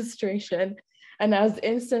registration, and I was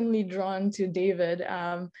instantly drawn to David.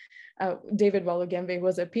 David Walugembe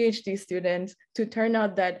was a PhD student. To turn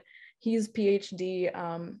out that his PhD,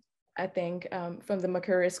 I think from the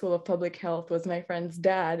Makerere School of Public Health, was my friend's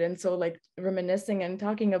dad. And so like reminiscing and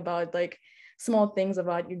talking about like small things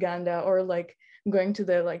about Uganda, or like going to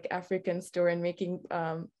the like African store and making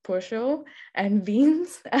posho and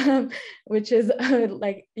beans, which is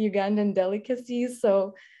like Ugandan delicacies.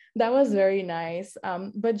 So that was very nice.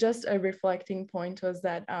 But just a reflecting point was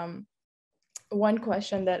that one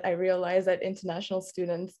question that I realized that international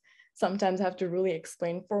students sometimes have to really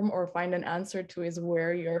explain from or find an answer to is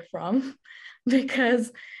where you're from.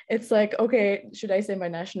 Because it's like, okay, should I say my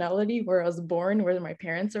nationality, where I was born, where my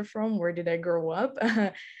parents are from, where did I grow up,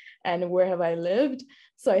 and where have I lived?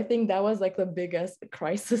 So I think that was like the biggest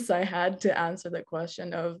crisis I had to answer the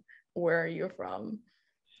question of where are you from?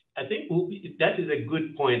 I think that is a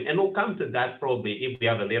good point. And we'll come to that probably if we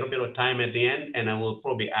have a little bit of time at the end, and I will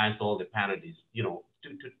probably ask all the panelists, you know,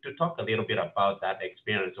 to talk a little bit about that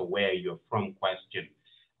experience of where you're from question.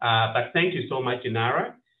 But thank you so much,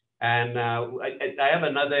 Inara. And I have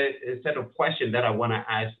another set of questions that I want to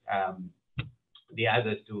ask the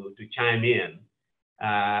others to chime in.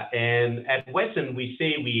 And at Western, we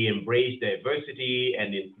say we embrace diversity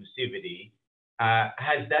and inclusivity.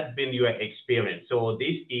 Has that been your experience? So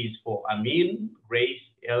this is for Amin, Grace,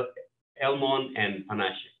 Elmon, and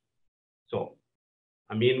Panache. So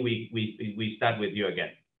Amin, we start with you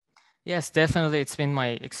again. Yes, definitely. It's been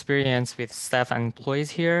my experience with staff and employees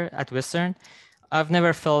here at Western. I've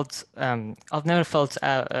never felt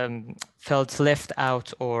felt left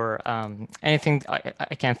out or anything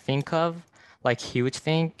I can think of like huge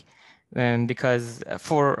thing, because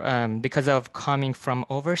of coming from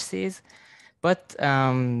overseas. But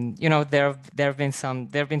you know, there have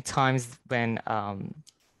been times when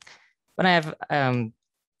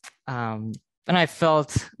I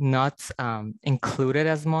felt not included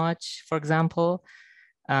as much, for example,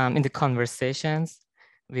 in the conversations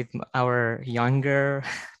with our younger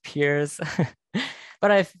peers.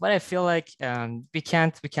 But I feel like we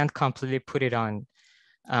can't completely put it on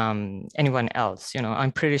anyone else. You know,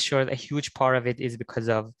 I'm pretty sure a huge part of it is because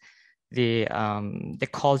of the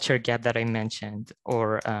culture gap that I mentioned,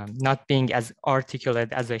 or not being as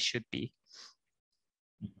articulate as I should be.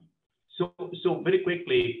 So very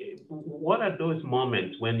quickly, what are those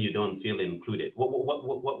moments when you don't feel included?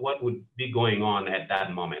 What would be going on at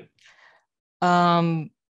that moment?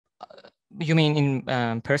 You mean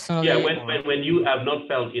in personally? Yeah, when you have not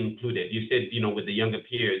felt included, you said, you know, with the younger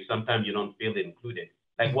peers, sometimes you don't feel included.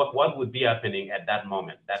 Like what would be happening at that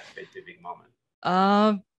moment, that specific moment?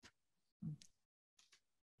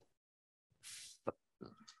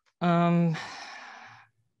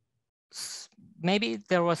 Maybe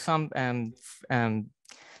there was some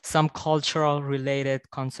cultural related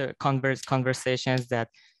conversations that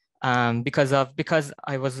because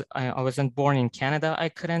I wasn't born in Canada, I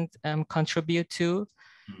couldn't contribute to,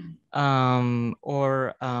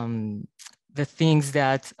 or the things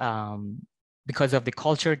that because of the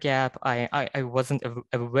culture gap, I wasn't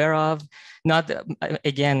aware of. Not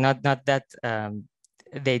again, not that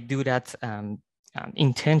they do that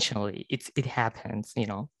intentionally. It happens, you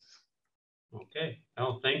know. Okay.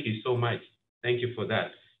 Oh, thank you so much. Thank you for that.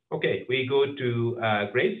 Okay, we go to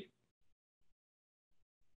Grace.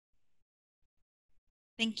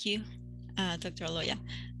 Thank you, Dr. Oloya.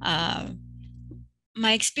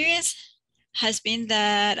 My experience has been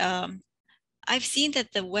that I've seen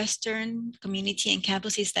that the Western community and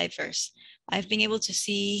campus is diverse. I've been able to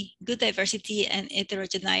see good diversity and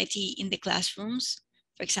heterogeneity in the classrooms.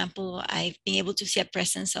 For example, I've been able to see a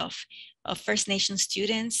presence of First Nation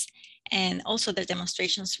students and also their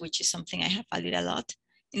demonstrations, which is something I have valued a lot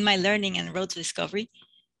in my learning and road to discovery.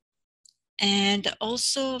 And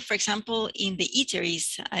also, for example, in the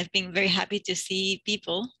eateries, I've been very happy to see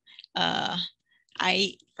people.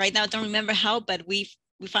 I right now don't remember how, but we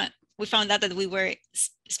found out that we were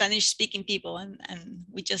Spanish-speaking people, and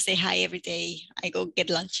we just say hi every day. I go get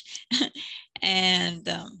lunch, and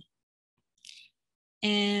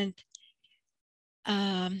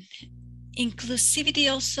inclusivity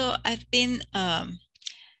also. I've been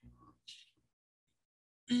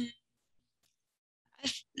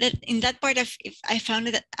in that part of, I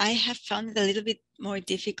have found it a little bit more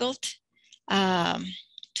difficult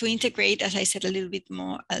to integrate, as I said a little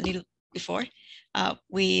before,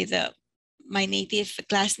 with my native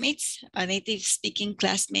classmates, native speaking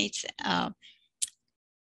classmates,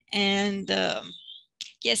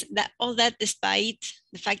 yes, all that despite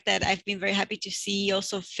the fact that I've been very happy to see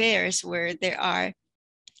also fairs where there are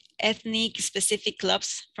ethnic specific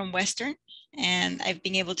clubs from Western, and I've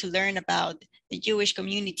been able to learn about the Jewish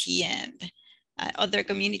community and other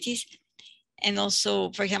communities. And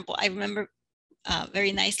also, for example, I remember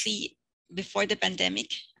very nicely before the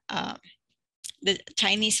pandemic, the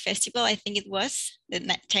Chinese festival, I think it was,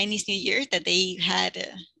 the Chinese New Year, that they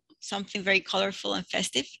had something very colorful and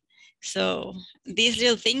festive. So these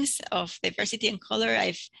little things of diversity and color,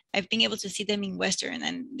 I've been able to see them in Western,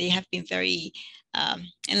 and they have been very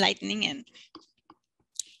enlightening. And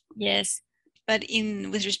yes, but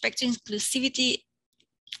with respect to inclusivity,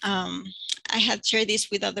 I had shared this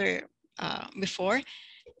with other before.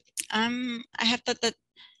 I have thought that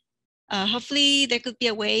hopefully there could be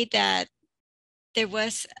a way that there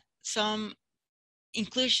was some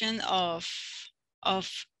inclusion of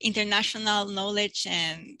international knowledge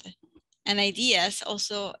and ideas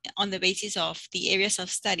also on the basis of the areas of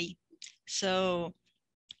study. So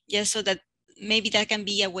yes, so that maybe that can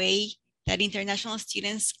be a way that international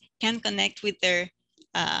students can connect with their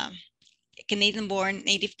Canadian-born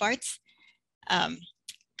native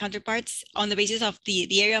counterparts on the basis of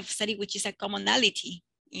the area of study, which is a commonality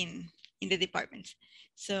in the department.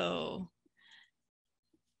 So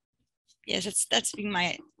yes, that's been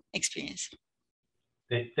my experience.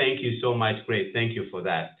 Thank you so much, Grace. Thank you for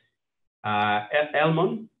that.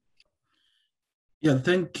 Elmon? Yeah,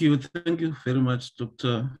 thank you. Thank you very much,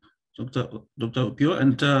 Dr. Opiyo.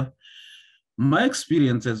 And my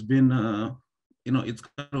experience has been, it's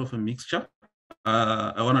kind of a mixture.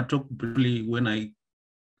 I want to talk briefly when I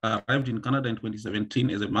arrived in Canada in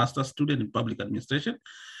 2017 as a master's student in public administration.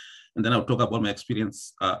 And then I'll talk about my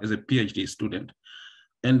experience as a PhD student.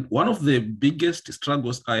 And one of the biggest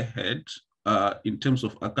struggles I had in terms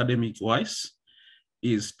of academic-wise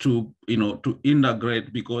is to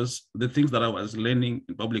integrate, because the things that I was learning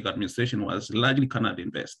in public administration was largely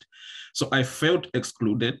Canadian-based. So I felt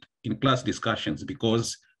excluded in class discussions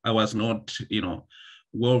because I was not,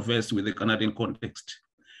 well-versed with the Canadian context.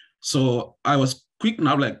 So I was quick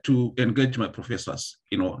now to engage my professors.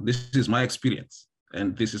 This is my experience,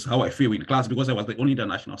 and this is how I feel in class, because I was the only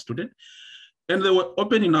international student. And they were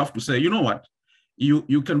open enough to say, you know what,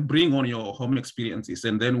 you can bring on your home experiences,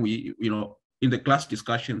 and then we, in the class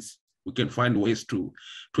discussions, we can find ways to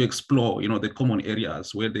explore, the common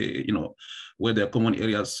areas where there are common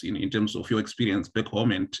areas in terms of your experience back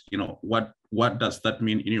home, and what does that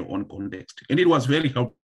mean in your own context. And it was very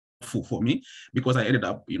helpful for me, because I ended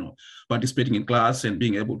up, participating in class and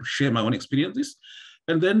being able to share my own experiences.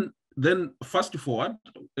 And then fast forward,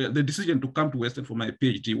 the decision to come to Western for my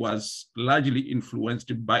PhD was largely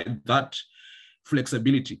influenced by that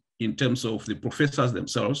flexibility in terms of the professors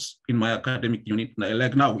themselves in my academic unit,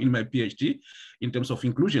 like now in my PhD, in terms of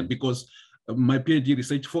inclusion, because my PhD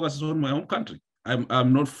research focuses on my own country.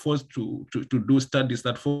 I'm not forced to do studies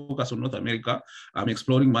that focus on North America. I'm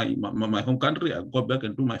exploring my home country. I go back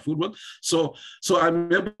and do my fieldwork. So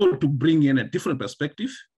I'm able to bring in a different perspective,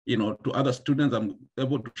 to other students, I'm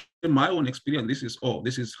able to share my own experience.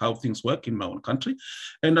 This is how things work in my own country.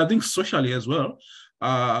 And I think socially as well,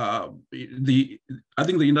 I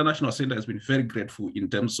think the International Center has been very grateful in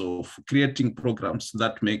terms of creating programs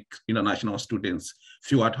that make international students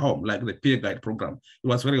feel at home, like the peer guide program. It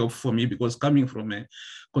was very helpful for me because coming from a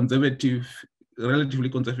relatively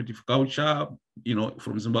conservative culture,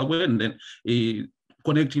 from Zimbabwe, and then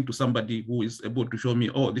connecting to somebody who is able to show me,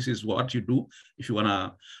 oh, this is what you do if you want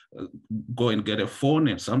to go and get a phone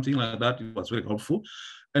and something like that. It was very helpful.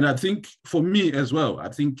 And I think for me as well, I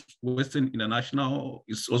think Western International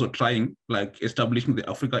is also trying, like, establishing the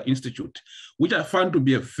Africa Institute, which I found to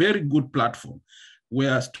be a very good platform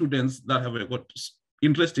where students that have got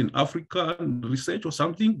interest in African research or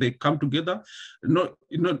something, they come together,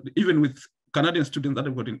 even with Canadian students that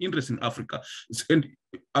have got an interest in Africa. And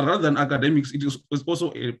rather than academics, it is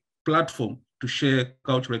also a platform to share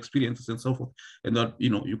cultural experiences and so forth, and that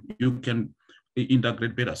you can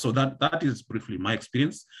integrate better. So that is briefly my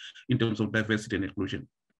experience in terms of diversity and inclusion.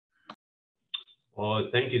 Well,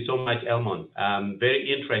 thank you so much, Elmon.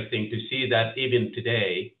 Very interesting to see that even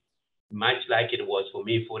today, much like it was for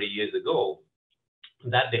me 40 years ago,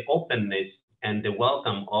 that the openness and the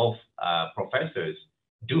welcome of professors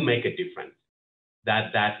do make a difference.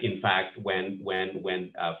 That in fact, when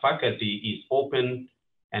faculty is open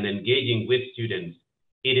and engaging with students,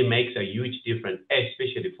 it makes a huge difference,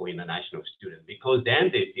 especially for international students, because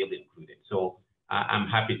then they feel included. So I'm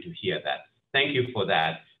happy to hear that. Thank you for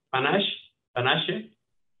that. Panashe?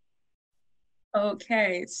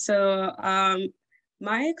 Okay, so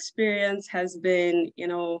my experience has been,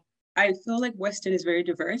 I feel like Western is very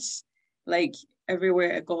diverse. Like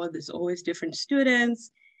everywhere I go, there's always different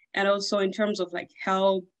students. And also in terms of like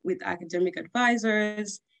help with academic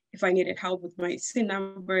advisors, if I needed help with my SIN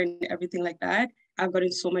number and everything like that, I've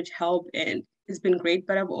gotten so much help and it's been great.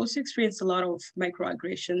 But I've also experienced a lot of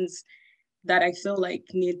microaggressions that I feel like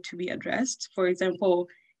need to be addressed. For example,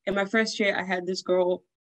 in my first year, I had this girl,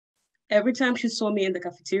 every time she saw me in the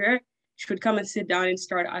cafeteria, she would come and sit down and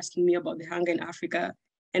start asking me about the hunger in Africa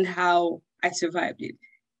and how I survived it.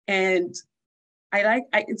 And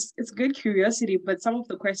it's good curiosity, but some of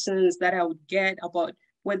the questions that I would get about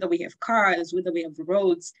whether we have cars, whether we have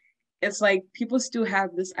roads, it's like people still have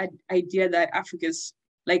this idea that Africa's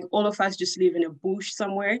like all of us just live in a bush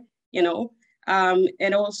somewhere,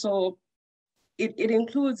 and also it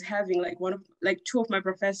includes having like two of my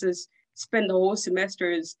professors spend the whole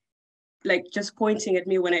semesters like just pointing at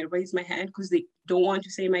me when I raise my hand because they don't want to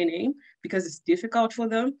say my name because it's difficult for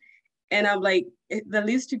them. And I'm like, the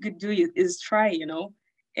least you could do is try,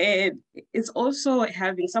 And it's also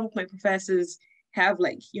having some of my professors have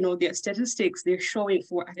their statistics they're showing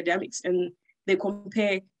for academics, and they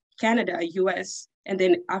compare Canada, US, and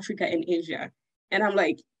then Africa and Asia. And I'm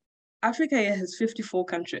like, Africa has 54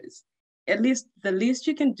 countries. At least the least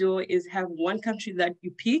you can do is have one country that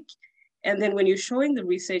you pick. And then when you're showing the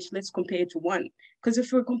research, let's compare it to one. Because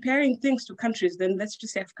if we're comparing things to countries, then let's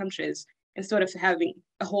just have countries instead of having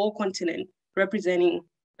a whole continent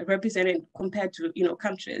represented compared to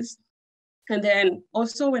countries. And then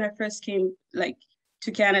also when I first came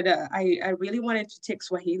to Canada, I really wanted to take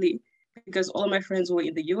Swahili because all of my friends were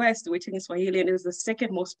in the US, they were taking Swahili, and it's the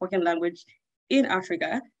second most spoken language in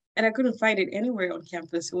Africa. And I couldn't find it anywhere on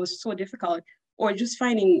campus. It was so difficult. Or just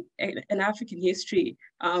finding an African history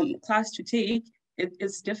class to take,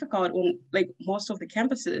 it's difficult on most of the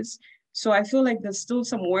campuses. So I feel like there's still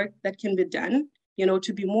some work that can be done,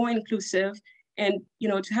 to be more inclusive and,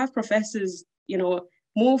 to have professors,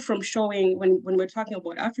 move from showing when we're talking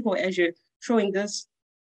about Africa or Asia, showing this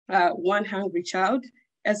one hungry child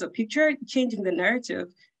as a picture, changing the narrative.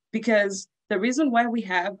 Because the reason why we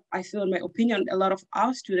have, I feel in my opinion, a lot of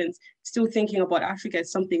our students still thinking about Africa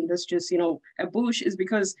as something that's just, a bush is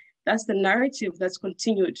because that's the narrative that's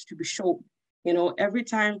continued to be shown. Every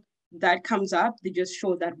time that comes up, they just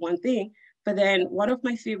show that one thing. But then one of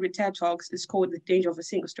my favorite TED Talks is called The Danger of a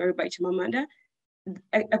Single Story by Chimamanda.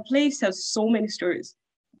 A place has so many stories.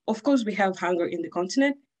 Of course, we have hunger in the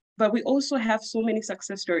continent, but we also have so many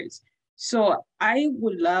success stories. So I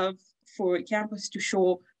would love for campus to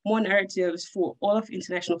show more narratives for all of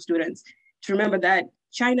international students to remember that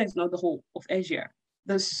China is not the whole of Asia.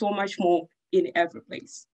 There's so much more in every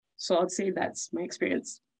place. So I'd say that's my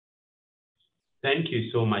experience. Thank you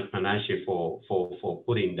so much, Panashe, for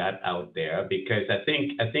putting that out there, because I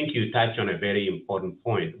think you touched on a very important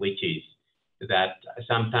point, which is that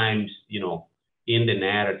sometimes, in the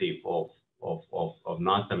narrative of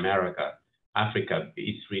North America, Africa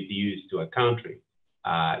is reduced to a country.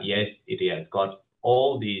 Yes, it has got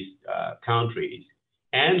all these countries.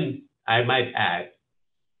 And I might add,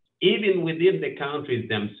 even within the countries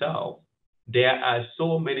themselves, there are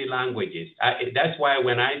so many languages. That's why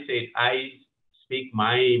when I said I speak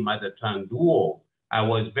my mother tongue Duo, I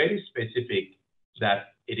was very specific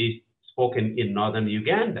that it is spoken in northern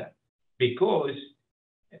Uganda, because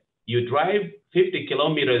you drive 50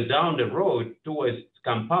 kilometers down the road towards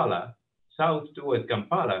Kampala, south towards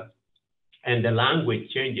Kampala, and the language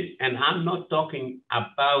changes. And I'm not talking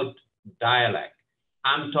about dialect.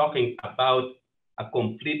 I'm talking about a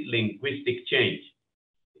complete linguistic change,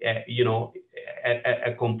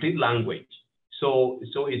 a complete language. So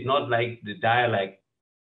it's not like the dialect,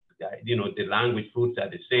 the language roots are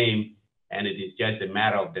the same, and it is just a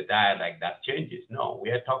matter of the dialect that changes. No, we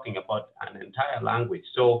are talking about an entire language.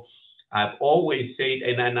 So I've always said,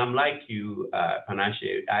 and I'm like you,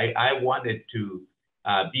 Panache, I wanted to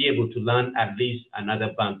be able to learn at least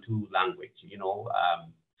another Bantu language,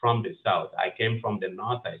 from the south. I came from the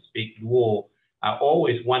north, I speak Luo. I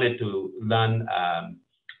always wanted to learn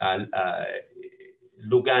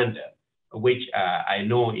Luganda, which I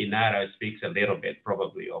know Inara speaks a little bit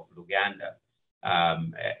probably of Luganda.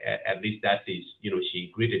 At least that is, she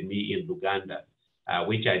greeted me in Luganda,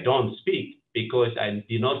 which I don't speak because I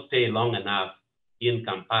did not stay long enough in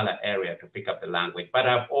Kampala area to pick up the language, but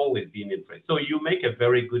I've always been interested. So you make a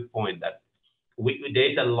very good point that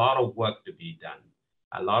there's a lot of work to be done,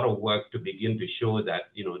 a lot of work to begin to show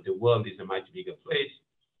that, the world is a much bigger place,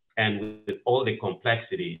 and with all the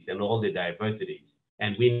complexities and all the diversities,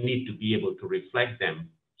 and we need to be able to reflect them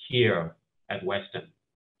here at Western.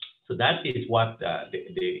 So that is what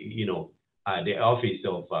the office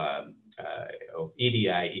of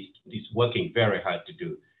EDI is working very hard to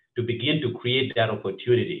do, to begin to create that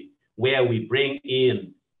opportunity where we bring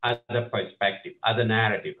in other perspectives, other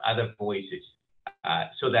narratives, other voices,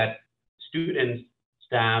 so that students,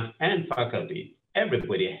 staff, and faculty,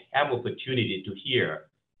 everybody have opportunity to hear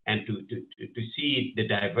and to see the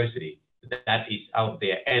diversity that is out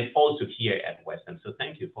there, and also here at Western. So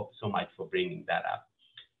thank you so much for bringing that up.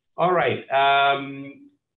 All right,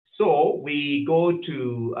 so we go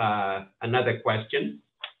to another question.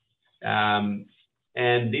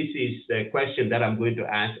 And this is a question that I'm going to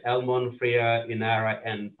ask Elmon, Freya, Inara,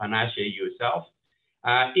 and Panache yourself.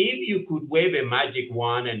 If you could wave a magic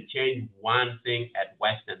wand and change one thing at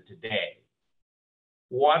Western today,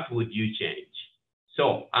 what would you change?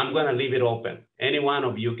 So I'm going to leave it open. Any one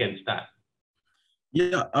of you can start.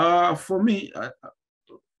 Yeah, for me,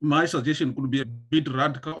 my suggestion could be a bit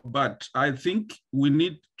radical, but I think we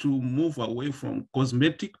need to move away from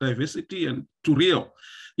cosmetic diversity and to real.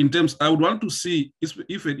 In terms, I would want to see,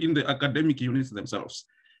 even in the academic units themselves,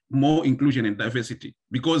 more inclusion and diversity,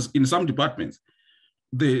 because in some departments,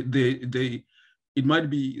 it might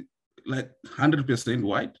be like 100%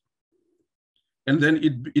 white, and then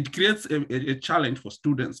it creates a challenge for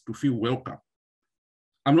students to feel welcome.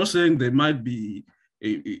 I'm not saying there might be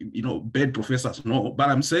bad professors, no, but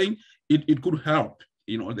I'm saying it could help,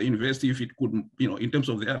 the university, if it could, in terms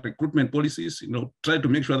of their recruitment policies, try to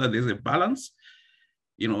make sure that there's a balance,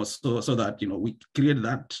 so that, we create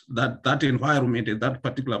that environment at that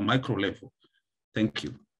particular micro level. Thank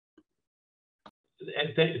you.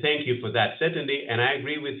 Thank you for that, certainly, and I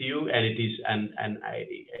agree with you, and it is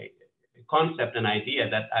a concept, an idea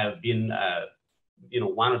that I've been,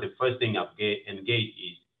 one of the first things I've engaged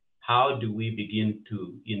is, how do we begin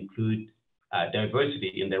to include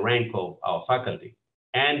diversity in the rank of our faculty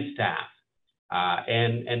and staff?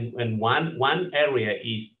 And one area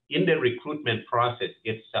is in the recruitment process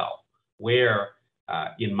itself, where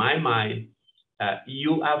in my mind,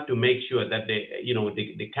 you have to make sure that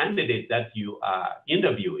the candidates that you are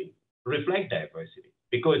interviewing reflect diversity.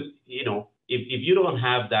 Because if you don't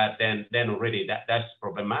have that, then already that's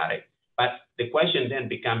problematic. But the question then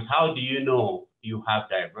becomes, how do you know you have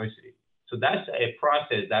diversity? So that's a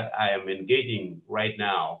process that I am engaging right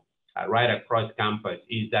now, right across campus,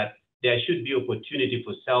 is that there should be opportunity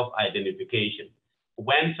for self-identification.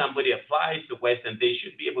 When somebody applies to Western, they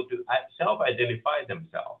should be able to self-identify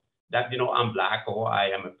themselves. That, I'm Black, or I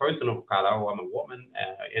am a person of color, or I'm a woman,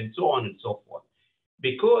 and so on and so forth.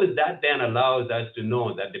 Because that then allows us to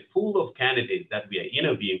know that the pool of candidates that we are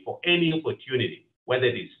interviewing for any opportunity, whether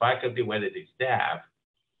it is faculty, whether it is staff,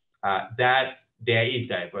 that there is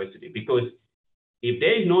diversity. Because if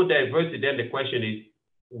there is no diversity, then the question is,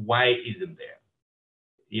 why isn't there?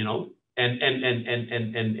 And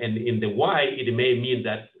in the why, it may mean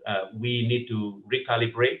that we need to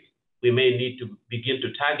recalibrate. We may need to begin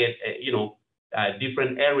to target,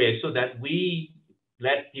 different areas, so that we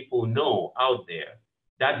let people know out there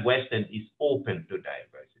that Western is open to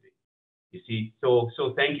diversity. You see,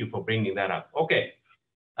 so thank you for bringing that up. Okay,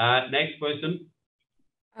 next person.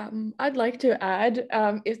 I'd like to add,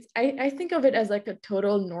 I think of it as like a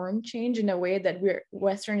total norm change in a way that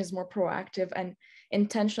Western is more proactive and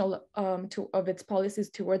intentional of its policies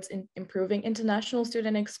towards improving international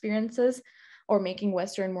student experiences or making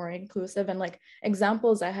Western more inclusive. And like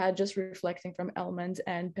examples I had just reflecting from Elman's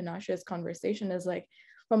and Pinashe's conversation is like,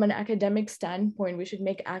 from an academic standpoint, we should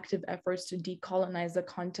make active efforts to decolonize the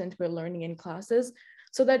content we're learning in classes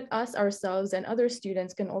so that us ourselves and other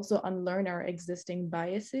students can also unlearn our existing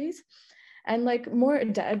biases. And like more,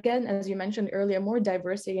 again, as you mentioned earlier, more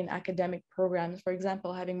diversity in academic programs, for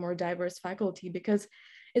example, having more diverse faculty, because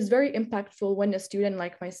it's very impactful when a student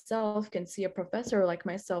like myself can see a professor like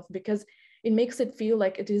myself, because it makes it feel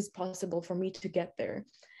like it is possible for me to get there.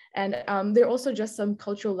 And there are also just some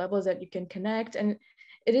cultural levels that you can connect. And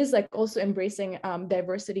it is like also embracing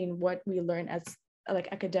diversity in what we learn as like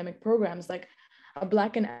academic programs. Like a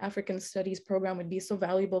Black and African Studies program would be so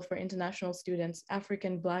valuable for international students,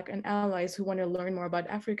 African, Black, and allies who want to learn more about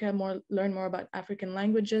Africa, learn more about African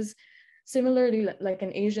languages. Similarly, like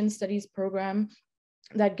an Asian Studies program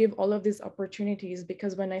that give all of these opportunities,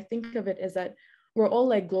 because when I think of it is that we're all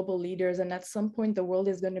like global leaders, and at some point the world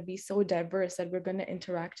is going to be so diverse that we're going to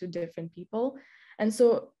interact with different people. And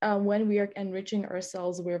so when we are enriching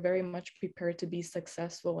ourselves, we're very much prepared to be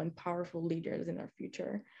successful and powerful leaders in our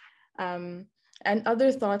future. And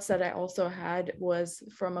other thoughts that I also had was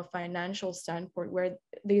from a financial standpoint, where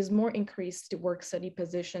there's more increased work study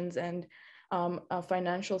positions and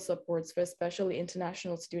financial supports for especially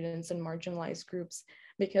international students and marginalized groups,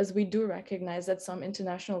 because we do recognize that some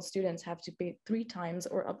international students have to pay 3 times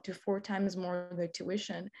or up to 4 times more their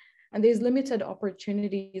tuition. And there's limited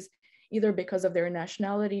opportunities either because of their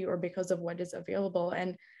nationality or because of what is available.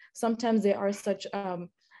 And sometimes they are such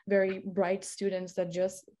very bright students that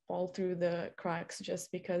just fall through the cracks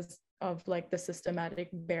just because of like the systematic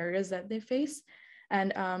barriers that they face.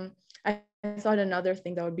 And I thought another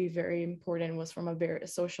thing that would be very important was from a very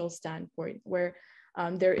social standpoint, where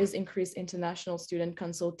there is increased international student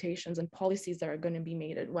consultations and policies that are going to be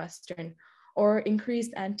made at Western, or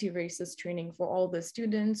increased anti-racist training for all the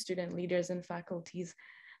students, student leaders, and faculties,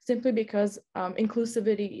 simply because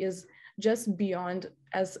inclusivity is just beyond,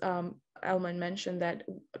 as Elman mentioned, that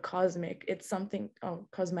cosmic, it's something,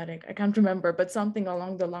 cosmetic, I can't remember, but something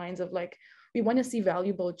along the lines of like, we want to see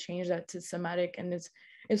valuable change that's systematic, and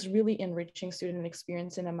it's really enriching student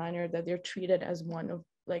experience in a manner that they're treated as one of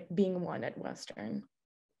like being one at Western.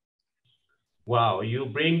 Wow, you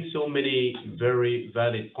bring so many very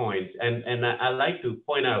valid points. And I like to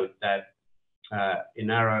point out that,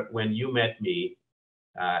 Inara, when you met me,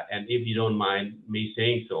 and if you don't mind me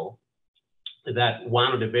saying so, that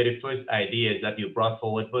one of the very first ideas that you brought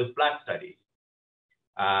forward was Black Studies.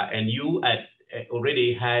 And you had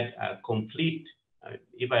already had a complete,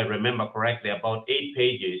 if I remember correctly, about 8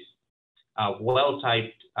 pages,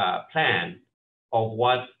 well-typed plan of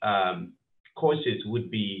what courses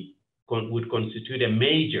would constitute a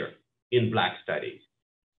major in Black Studies.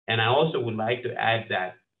 And I also would like to add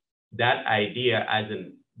that that idea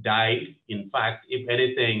hasn't died. In fact, if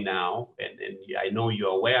anything now, and I know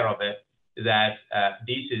you're aware of it, that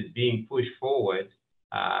this is being pushed forward.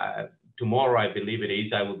 Tomorrow, I believe it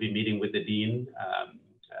is, I will be meeting with the dean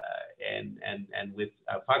and with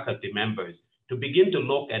faculty members to begin to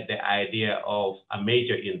look at the idea of a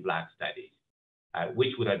major in Black Studies,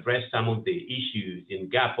 which would address some of the issues in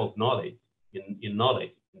gap of knowledge, in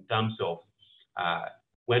knowledge, in terms of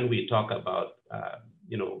when we talk about,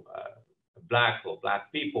 Black or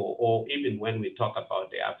Black people, or even when we talk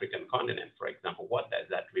about the African continent, for example, what does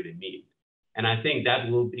that really mean? And I think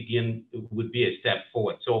that would be a step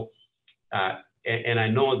forward. So, and I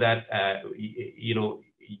know that,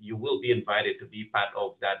 you will be invited to be part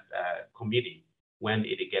of that committee when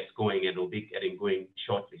it gets going, and it will be getting going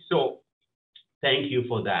shortly. So thank you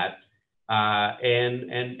for that.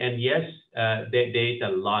 And yes, there is a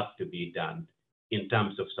lot to be done in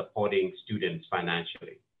terms of supporting students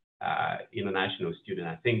financially, international students.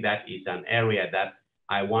 I think that is an area that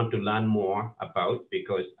I want to learn more about,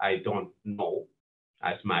 because I don't know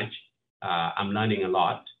as much. I'm learning a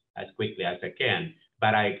lot as quickly as I can,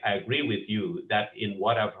 but I agree with you that in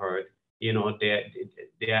what I've heard,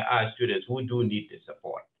 there are students who do need the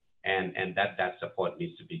support, and that support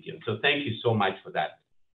needs to be given. So thank you so much for that.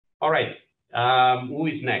 All right, who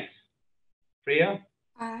is next? Priya?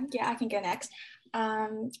 Yeah, I can go next.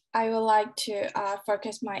 I would like to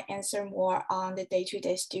focus my answer more on the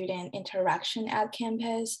day-to-day student interaction at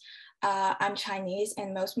campus. I'm Chinese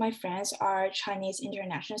and most of my friends are Chinese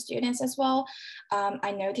international students as well.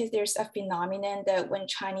 I noticed there's a phenomenon that when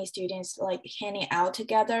Chinese students like hanging out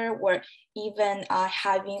together or even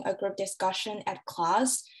having a group discussion at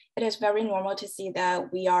class, it is very normal to see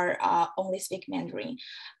that we are only speak Mandarin.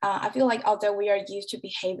 I feel like although we are used to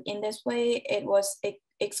behave in this way, it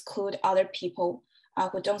exclude other people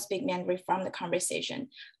who don't speak Mandarin from the conversation.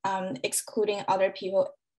 Excluding other people,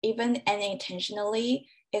 even unintentionally,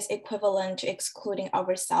 is equivalent to excluding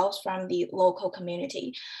ourselves from the local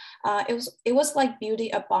community. It was like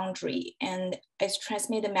building a boundary, and it's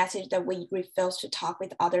transmit the message that we refuse to talk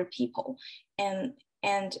with other people. And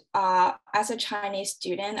as a Chinese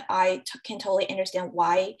student, I can totally understand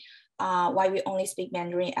why we only speak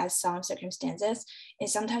Mandarin at some circumstances. And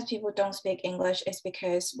sometimes people don't speak English is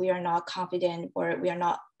because we are not confident or we are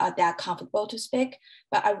not that comfortable to speak.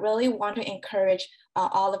 But I really want to encourage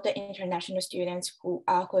all of the international students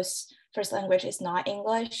whose first language is not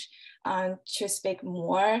English to speak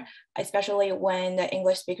more, especially when the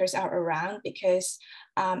English speakers are around, because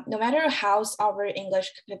no matter how our English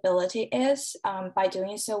capability is, by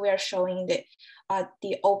doing so, we are showing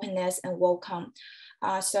the openness and welcome.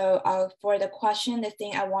 So for the question, the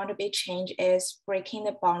thing I want to be changed is breaking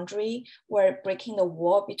the boundary or breaking the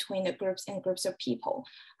wall between the groups and groups of people.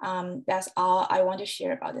 That's all I want to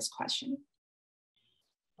share about this question.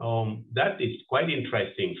 That is quite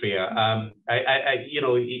interesting, Freya.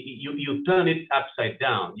 You turn it upside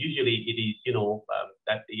down. Usually, it is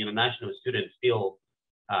that the international students feel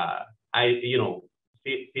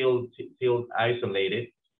feel isolated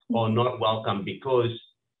or not welcome because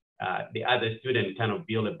the other student kind of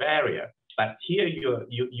build a barrier. But here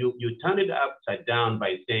you turn it upside down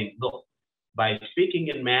by saying, look, by speaking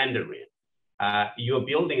in Mandarin, you're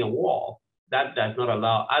building a wall that does not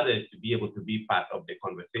allow others to be able to be part of the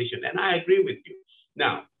conversation. And I agree with you.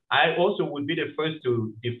 Now, I also would be the first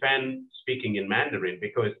to defend speaking in Mandarin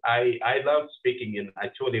because I love speaking in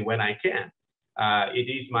actually when I can. It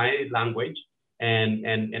is my language and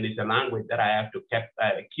it's a language that I have to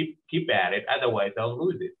keep at it, otherwise I'll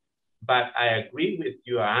lose it. But I agree with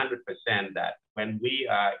you 100% that when we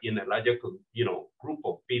are in a larger group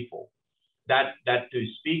of people, that to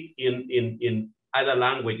speak in other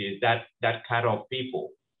languages that cut off people,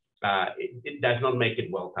 it does not make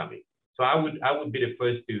it welcoming. So I would be the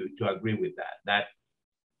first to agree with that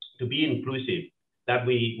to be inclusive, that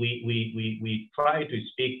we try to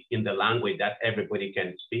speak in the language that everybody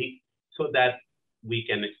can speak so that we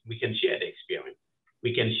can share the experience.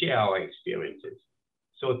 We can share our experiences.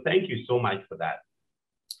 So thank you so much for that.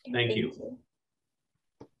 Thank you.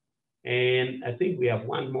 And I think we have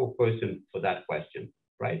one more person for that question,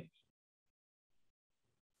 right?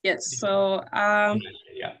 Yes, so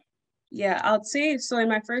yeah, I'd say, so in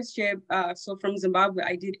my first year, so from Zimbabwe,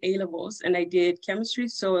 I did A-levels and I did chemistry.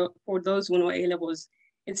 So for those who know A-levels,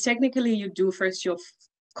 it's technically you do first year of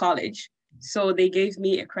college. So they gave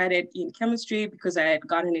me a credit in chemistry because I had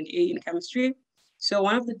gotten an A in chemistry. So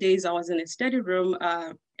one of the days I was in a study room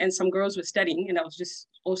and some girls were studying and I was just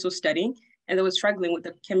also studying and they were struggling with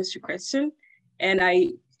the chemistry question. And I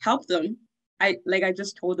helped them. I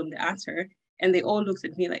just told them the answer and they all looked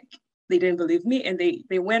at me like they didn't believe me. And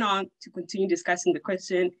they went on to continue discussing the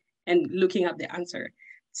question and looking up the answer.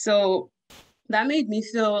 So that made me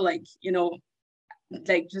feel like,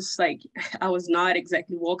 just like I was not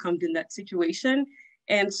exactly welcomed in that situation.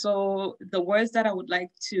 And so the words that I would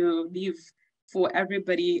like to leave for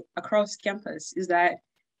everybody across campus is that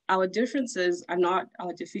our differences are not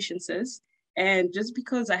our deficiencies. And just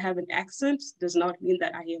because I have an accent does not mean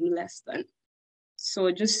that I am less than. So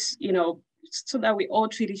just, so that we all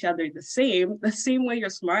treat each other the same way you're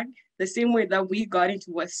smart, the same way that we got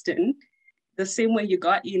into Western, the same way you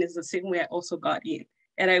got in is the same way I also got in.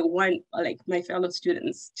 And I want my fellow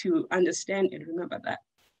students to understand and remember that.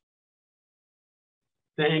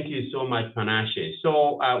 Thank you so much, Panache.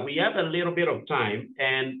 So we have a little bit of time,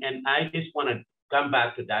 and I just want to come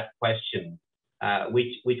back to that question,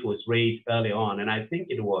 which was raised early on, and I think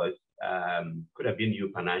it was could have been you,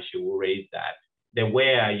 Panache, who raised that. The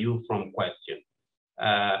 "Where are you from?" question.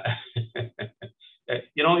 I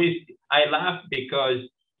laugh because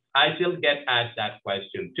I still get asked that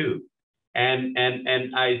question too, and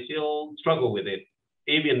I still struggle with it,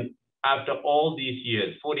 even after all these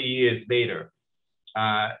years, 40 years later.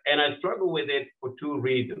 And I struggle with it for two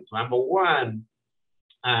reasons. Number one,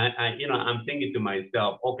 I'm thinking to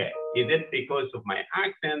myself, okay, is it because of my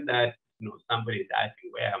accent that somebody is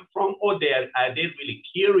asking where I'm from, or are they really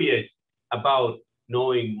curious about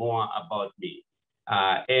knowing more about me?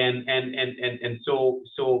 And so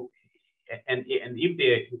if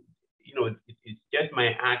they, it's just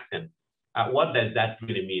my accent, What does that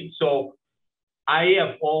really mean? So I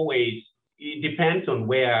have always, it depends on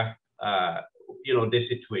where, the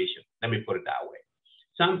situation. Let me put it that way.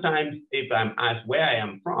 Sometimes if I'm asked where I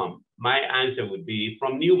am from, my answer would be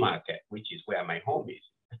from Newmarket, which is where my home is,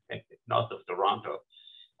 north of Toronto.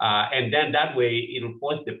 And then that way it'll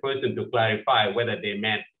force the person to clarify whether they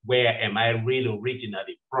meant where am I really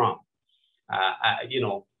originally from,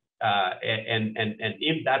 and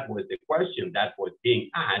if that was the question that was being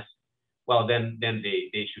asked, well then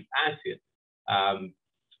they should ask it.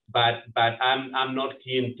 But I'm not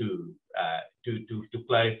keen to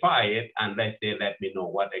clarify it unless they let me know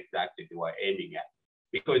what exactly they were aiming at,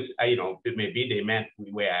 because maybe they meant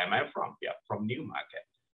where am I from? Yeah, from Newmarket.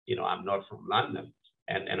 I'm not from London.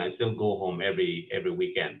 And I still go home every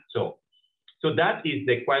weekend. So that is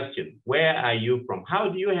the question. Where are you from? How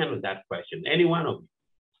do you handle that question? Any one of you?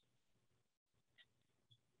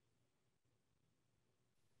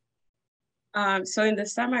 So in the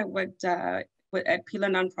summer, I worked at Pillar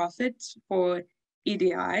Nonprofit for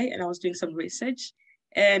EDI, and I was doing some research.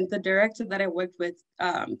 And the director that I worked with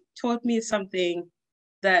told me something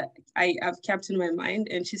that I've kept in my mind.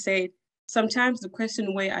 And she said, sometimes the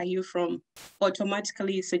question, where are you from,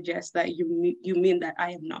 automatically suggests that you mean that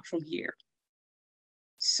I am not from here.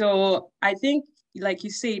 So I think, like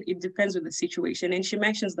you said, it depends on the situation. And she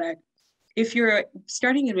mentions that if you're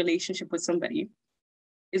starting a relationship with somebody,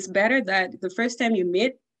 it's better that the first time you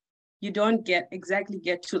meet, you don't get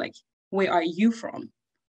to like, where are you from?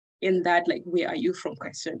 In that, like, where are you from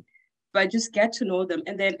question, but just get to know them.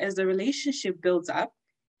 And then as the relationship builds up,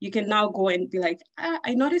 you can now go and be like,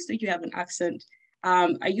 I noticed that you have an accent. Are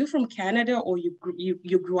you from Canada, or you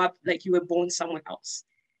grew up, like you were born somewhere else?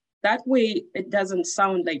 That way, it doesn't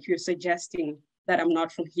sound like you're suggesting that I'm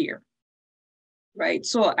not from here, right?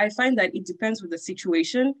 So I find that it depends with the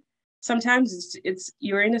situation. Sometimes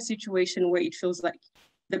you're in a situation where it feels like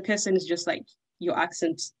the person is just like, your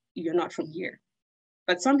accent, you're not from here.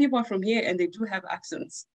 But some people are from here and they do have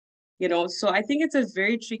accents, So I think it's a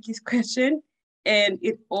very tricky question. And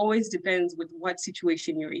it always depends with what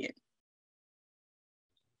situation you're in.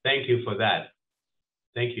 Thank you for that.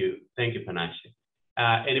 Thank you, Panache.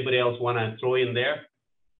 Anybody else want to throw in there?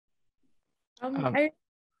 Go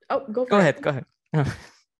ahead.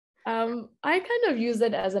 I kind of use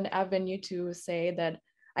it as an avenue to say that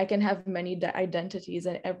I can have many identities,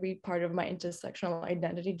 and every part of my intersectional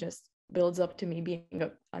identity just builds up to me being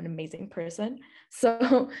an amazing person.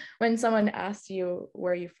 So when someone asks you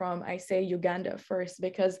where you're from, I say Uganda first,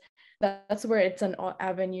 because that's where it's an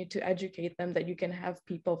avenue to educate them that you can have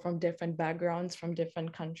people from different backgrounds, from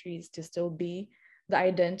different countries, to still be the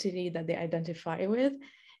identity that they identify with,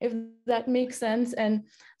 if that makes sense. And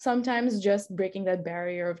sometimes just breaking that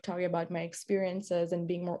barrier of talking about my experiences and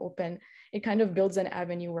being more open, it kind of builds an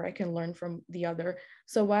avenue where I can learn from the other.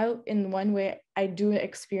 So while in one way I do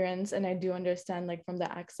experience and I do understand, like from the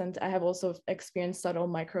accent, I have also experienced subtle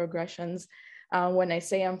microaggressions when I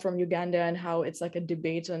say I'm from Uganda, and how it's like a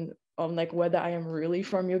debate on like whether I am really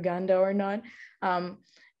from Uganda or not.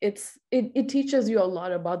 It teaches you a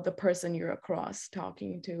lot about the person you're across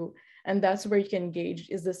talking to. And that's where you can gauge,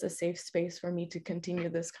 is this a safe space for me to continue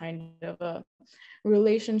this kind of a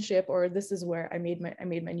relationship, or this is where I made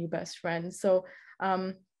my new best friend. So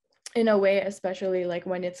in a way, especially like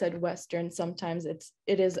when it said Western, sometimes it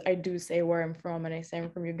is I do say where I'm from, and I say I'm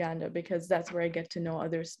from Uganda, because that's where I get to know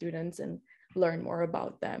other students and learn more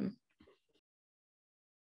about them.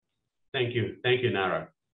 Thank you, Nara.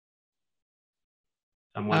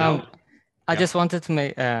 Someone else? I just wanted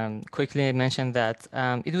to quickly mention that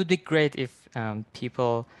it would be great if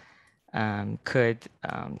people could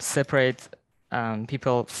separate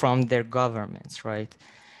people from their governments, right?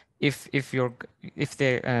 If the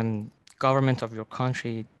government of your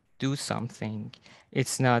country do something,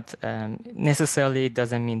 it's not necessarily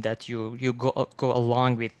doesn't mean that you go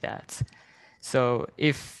along with that. So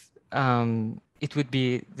if it would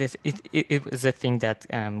be this, it was a thing that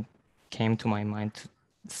came to my mind to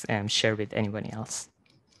share with anyone else.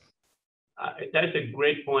 That's a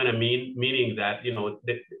great point. I mean, meaning that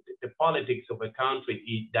the politics of a country,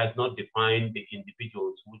 it does not define the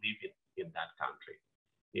individuals who live in that country.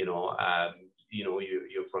 You're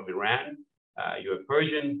from Iran, you're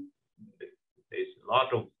Persian. There's a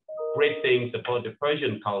lot of great things about the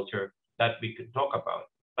Persian culture that we could talk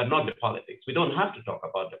about, but not the politics. We don't have to talk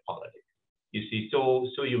about the politics. You see, so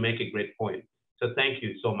you make a great point. So thank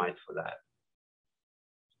you so much for that.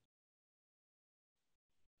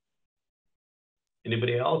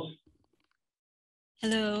 Anybody else?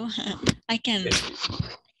 Hello, I can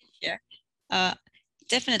share.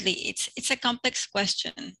 Definitely, it's a complex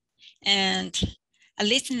question, and at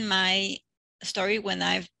least in my story, when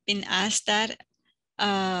I've been asked that,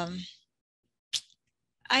 I've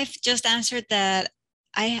just answered that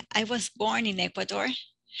I was born in Ecuador.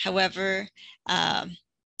 However, I'm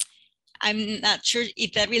not sure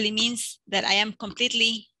if that really means that I am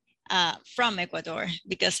completely from Ecuador,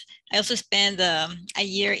 because I also spent a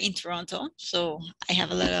year in Toronto. So I have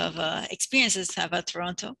a lot of experiences about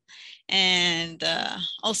Toronto. And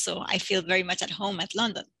also I feel very much at home at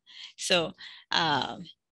London. So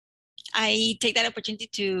I take that opportunity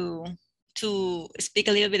to speak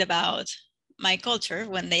a little bit about my culture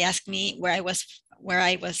when they ask me where I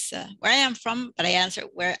am from, but I answer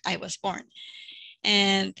where I was born.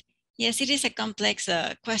 And yes, it is a complex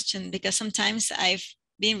question, because sometimes I've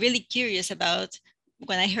been really curious about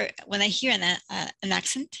when I hear an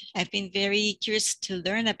accent. I've been very curious to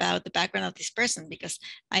learn about the background of this person, because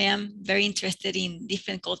I am very interested in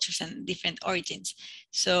different cultures and different origins.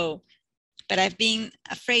 So, but I've been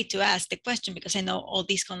afraid to ask the question because I know all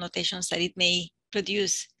these connotations that it may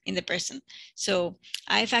produce in the person. So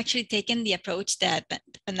I've actually taken the approach that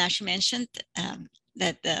Panache mentioned,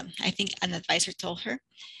 that I think an advisor told her,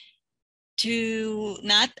 to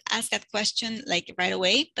not ask that question like right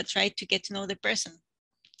away, but try to get to know the person.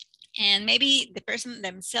 And maybe the person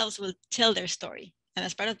themselves will tell their story. And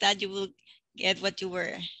as part of that, you will get what you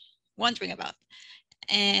were wondering about.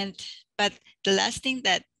 But the last thing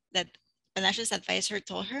that Panache's advisor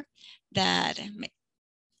told her, that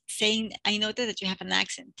saying, I noted that you have an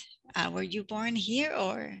accent. Were you born here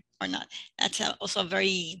or not? That's also a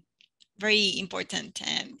very, very important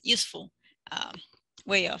and useful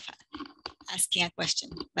way of asking a question,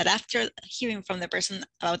 but after hearing from the person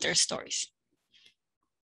about their stories.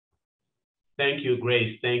 Thank you,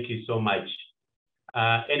 Grace. Thank you so much.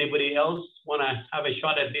 Anybody else want to have a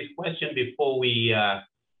shot at this question before we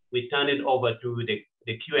turn it over to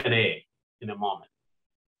the Q&A in a moment?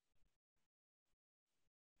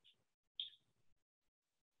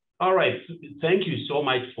 All right, thank you so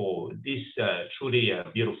much for these truly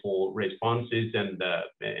beautiful responses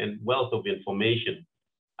and wealth of information.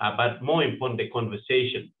 But more important, the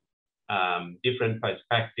conversation, different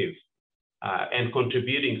perspectives, and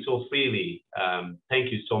contributing so freely.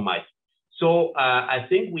 Thank you so much. So I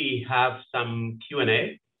think we have some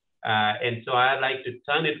Q&A. And so I'd like to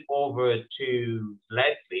turn it over to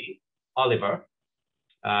Leslie Oliver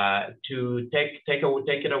to take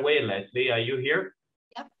it away. Leslie, are you here?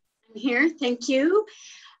 Yep, I'm here. Thank you.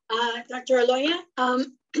 Dr. Oloya,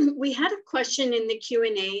 we had a question in the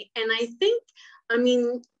Q&A, and I think,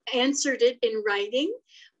 answered it in writing,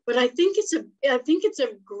 but I think it's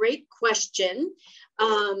a great question.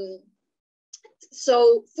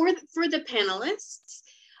 So for the panelists,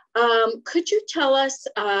 could you tell us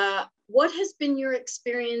what has been your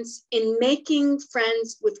experience in making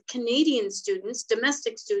friends with Canadian students,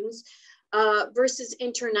 domestic students, versus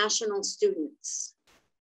international students?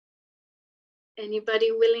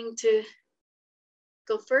 Anybody willing to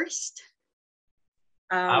go first?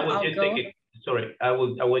 I wanted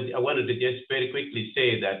to just very quickly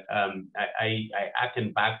say that I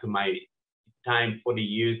harken back to my time 40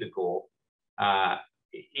 years ago.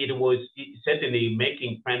 It was certainly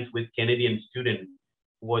making friends with Canadian students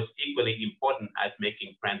was equally important as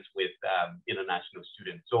making friends with international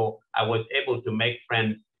students. So I was able to make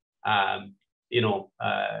friends,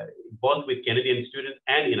 both with Canadian students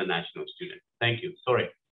and international students. Thank you. Sorry,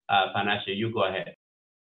 Panache, you go ahead.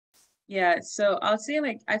 Yeah, so I'll say,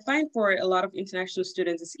 I find for a lot of international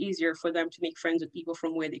students, it's easier for them to make friends with people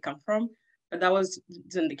from where they come from. But that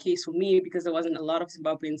wasn't the case for me because there wasn't a lot of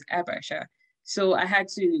Zimbabweans at Barsha. So I had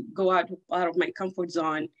to go out of my comfort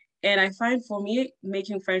zone. And I find for me,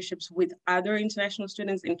 making friendships with other international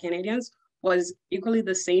students and Canadians was equally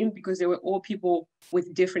the same because they were all people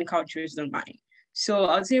with different cultures than mine. So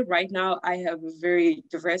I'll say right now, I have a very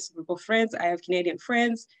diverse group of friends. I have Canadian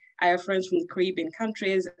friends. I have friends from the Caribbean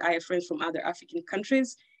countries. I have friends from other African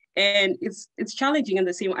countries. And it's challenging in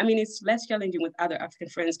the same, it's less challenging with other African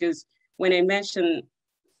friends because when I mention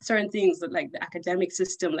certain things like the academic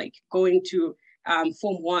system, like going to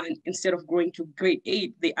Form 1 instead of going to grade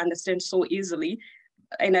 8, they understand so easily.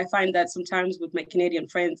 And I find that sometimes with my Canadian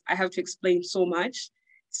friends, I have to explain so much.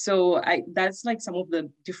 So that's like some of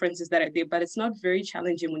the differences that are there, but it's not very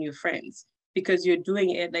challenging when you're friends because you're doing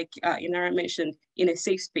it, like Inara mentioned, in a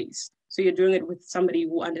safe space. So you're doing it with somebody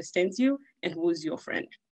who understands you and who is your friend.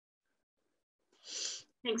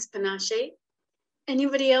 Thanks, Panache.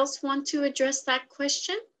 Anybody else want to address that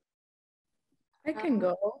question? I can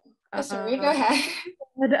go. Sorry, go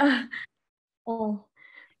ahead.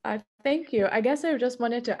 Thank you. I guess I just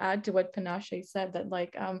wanted to add to what Panache said that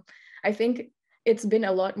I think it's been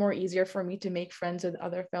a lot more easier for me to make friends with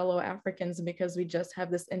other fellow Africans because we just have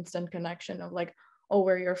this instant connection of like, oh,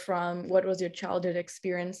 where you're from, what was your childhood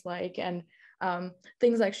experience like, and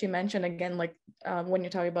things like she mentioned again, like when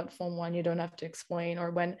you're talking about Form 1, you don't have to explain,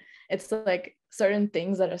 or when it's like certain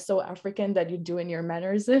things that are so African that you do in your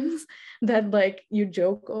mannerisms that like you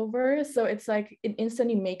joke over. So it's like it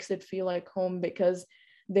instantly makes it feel like home because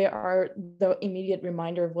they are the immediate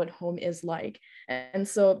reminder of what home is like. And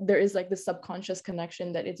so there is like this subconscious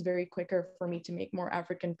connection that it's very quicker for me to make more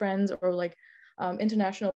African friends, or like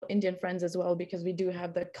international Indian friends as well, because we do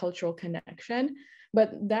have that cultural connection.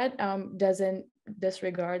 But that doesn't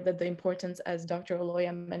disregard that the importance, as Dr.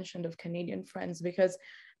 Oloya mentioned, of Canadian friends, because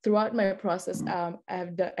throughout my process,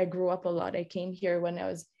 I grew up a lot. I came here when I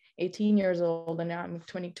was 18 years old, and now I'm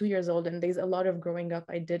 22 years old. And there's a lot of growing up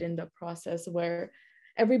I did in the process where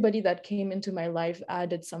everybody that came into my life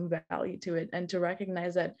added some value to it. And to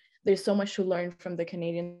recognize that there's so much to learn from the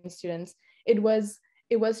Canadian students. It was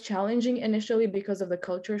challenging initially because of the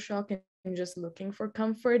culture shock and just looking for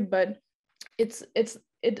comfort, but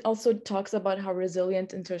it also talks about how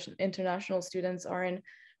resilient international students are in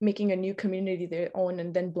making a new community their own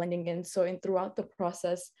and then blending in. So throughout the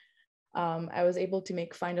process, I was able to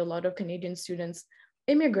find a lot of Canadian students,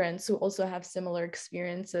 immigrants who also have similar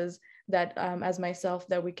experiences that as myself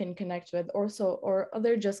that we can connect with, also, or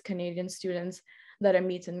other just Canadian students that I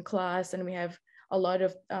meet in class, and we have a lot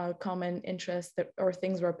of common interests or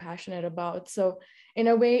things we're passionate about. So in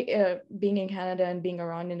a way, being in Canada and being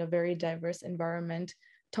around in a very diverse environment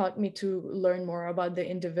taught me to learn more about the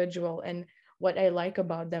individual and what I like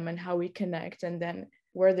about them and how we connect, and then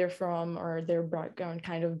where they're from or their background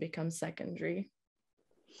kind of becomes secondary.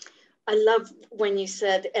 I love when you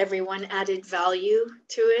said everyone added value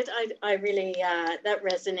to it. I really, that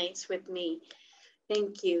resonates with me.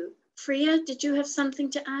 Thank you. Freya, did you have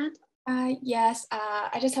something to add? Yes,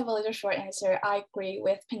 I just have a little short answer. I agree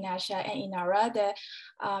with Panasha and Inara that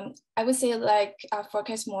I would say like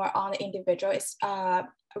focus more on the individual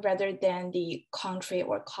rather than the country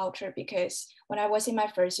or culture, because when I was in my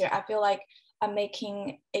first year, I feel like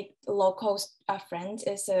making a local friends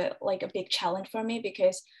is like a big challenge for me,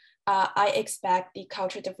 because I expect the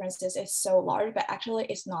cultural differences is so large, but actually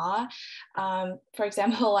it's not. For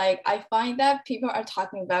example, like I find that people are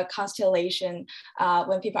talking about constellation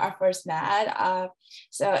when people are first met.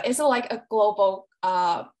 So it's like a global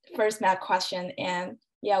first met question. And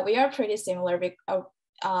yeah, we are pretty similar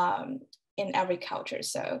in every culture.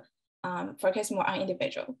 So focus more on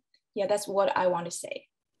individual. Yeah, that's what I want to say.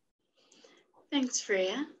 Thanks,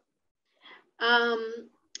 Freya.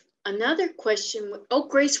 Another question. Oh,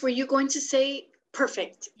 Grace, were you going to say?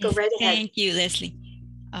 Perfect. Go right ahead. Thank you, Leslie.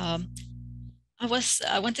 I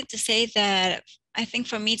wanted to say that I think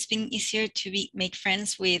for me it's been easier to make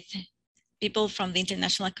friends with people from the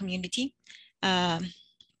international community,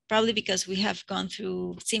 probably because we have gone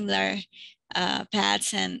through similar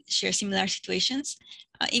paths and share similar situations,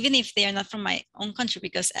 even if they are not from my own country,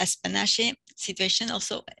 because as Panache situation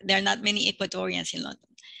also, there are not many Ecuadorians in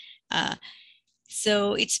London.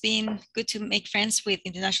 So it's been good to make friends with the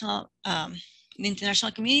international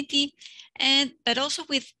community, but also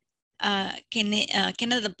with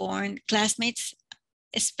Canada-born classmates,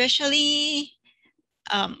 especially.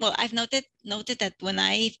 Well, I've noted that when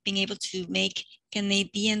I've been able to make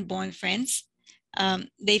Canadian-born friends,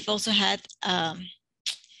 they've also had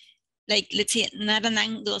like, let's say, not an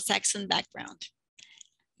Anglo-Saxon background.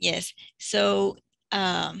 Yes, so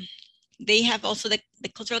they have also the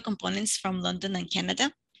cultural components from London and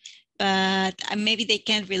Canada, but maybe they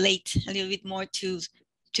can relate a little bit more to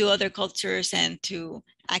other cultures and to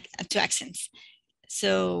accents.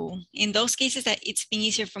 So in those cases, it's been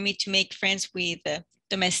easier for me to make friends with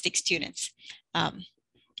domestic students,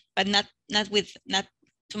 but not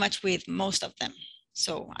too much with most of them.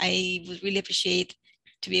 So I would really appreciate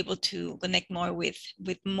to be able to connect more with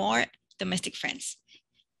more domestic friends.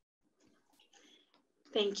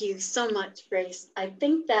 Thank you so much, Grace. I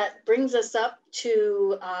think that brings us up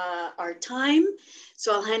to our time.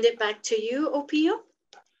 So I'll hand it back to you, Opiyo.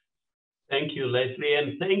 Thank you, Leslie,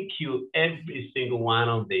 and thank you every single one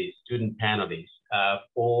of the student panelists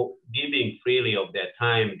for giving freely of their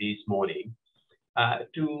time this morning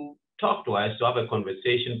to talk to us, to have a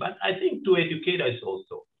conversation, but I think to educate us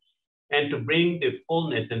also, and to bring the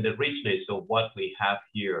fullness and the richness of what we have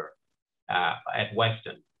here at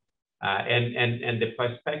Western. And the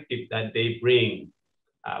perspective that they bring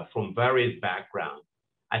from various backgrounds.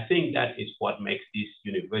 I think that is what makes this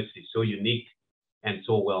university so unique and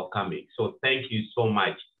so welcoming. So thank you so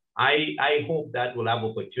much. I hope that we'll have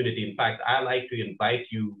opportunity. In fact, I like to invite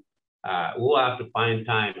you we'll have to find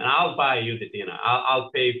time, and I'll buy you the dinner.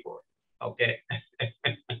 I'll pay for it, okay?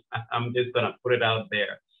 I'm just gonna put it out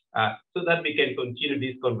there so that we can continue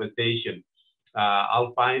this conversation.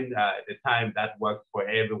 I'll find the time that works for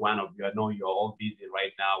every one of you. I know you're all busy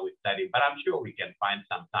right now with studying, but I'm sure we can find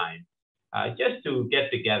some time just to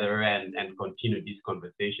get together and continue this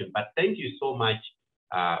conversation. But thank you so much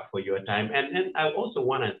for your time. And I also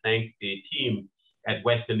want to thank the team at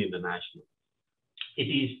Western International.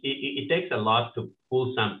 It takes a lot to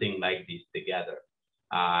pull something like this together.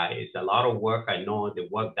 It's a lot of work. I know the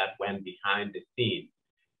work that went behind the scenes,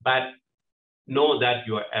 but know that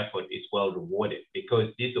your effort is well rewarded,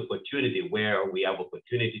 because this opportunity where we have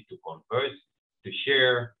opportunity to converse, to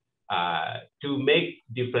share, to make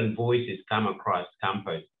different voices come across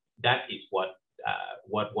campus, that is what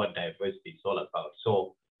diversity is all about.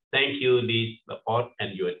 So thank you, Liz Laporte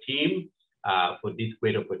and your team for this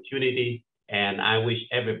great opportunity. And I wish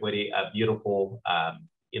everybody a beautiful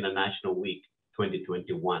International Week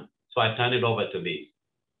 2021. So I turn it over to Liz.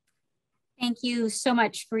 Thank you so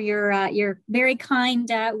much for your very kind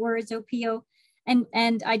words, Opiyo.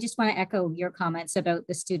 And I just want to echo your comments about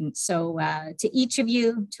the students. So to each of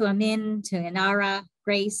you, to Amin, to Inara,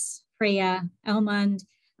 Grace, Freya, Elmond,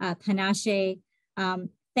 Panache,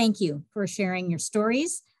 thank you for sharing your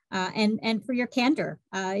stories and for your candor.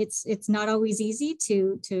 It's not always easy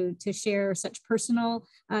to share such personal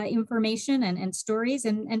information and stories,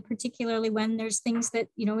 and particularly when there's things that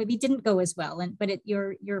maybe didn't go as well. But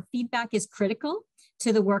your feedback is critical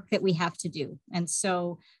to the work that we have to do. And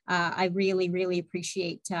so I really, really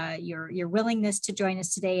appreciate your willingness to join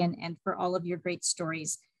us today and for all of your great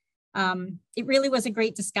stories. It really was a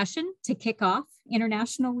great discussion to kick off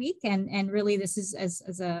International Week. And really this is, as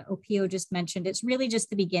Opiyo just mentioned, it's really just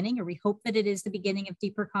the beginning, or we hope that it is the beginning of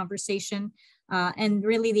deeper conversation and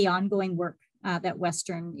really the ongoing work that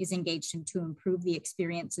Western is engaged in to improve the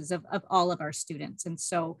experiences of all of our students. And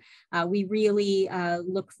so we really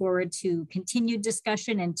look forward to continued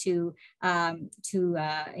discussion and to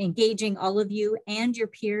engaging all of you and your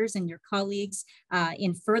peers and your colleagues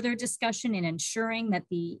in further discussion and ensuring that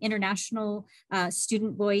the international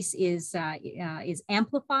student voice is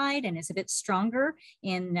amplified and is a bit stronger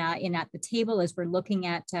in at the table as we're looking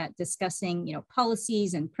at discussing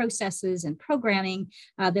policies and processes and programming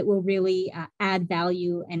that will really add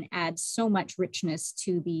value and add so much richness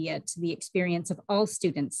to the experience of all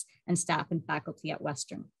students and staff and faculty at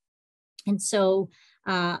Western. And so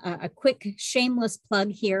a quick shameless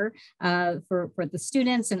plug here for the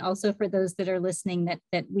students and also for those that are listening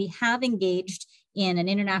that we have engaged in an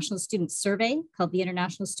international student survey called the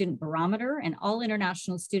International Student Barometer, and all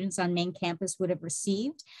international students on main campus would have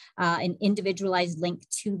received an individualized link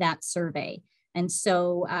to that survey. And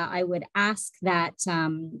so I would ask that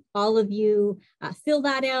all of you fill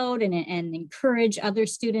that out and encourage other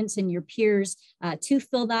students and your peers to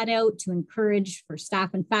fill that out, to encourage for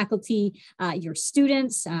staff and faculty, your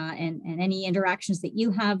students and any interactions that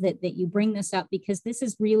you have that you bring this up, because this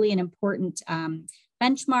is really an important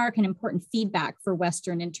benchmark and important feedback for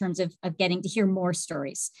Western in terms of getting to hear more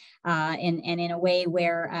stories and in a way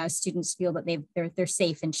where students feel that they're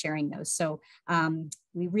safe in sharing those. So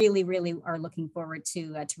we really, really are looking forward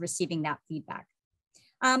to receiving that feedback.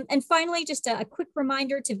 And finally, just a quick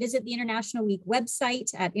reminder to visit the International Week website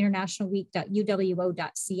at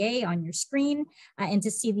internationalweek.uwo.ca on your screen and to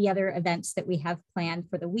see the other events that we have planned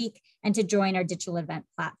for the week and to join our digital event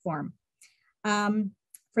platform.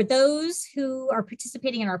 For those who are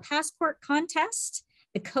participating in our passport contest,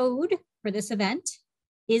 the code for this event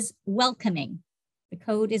is welcoming. The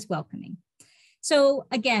code is welcoming. So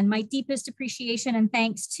again, my deepest appreciation and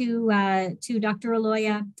thanks to Dr.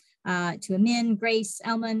 Oloya, to Amin, Grace,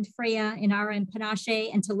 Elmond, Freya, Inara, and Panache,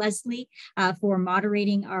 and to Leslie for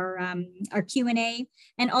moderating our Q&A,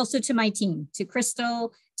 and also to my team, to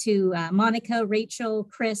Crystal, to Monica, Rachel,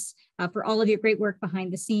 Chris, for all of your great work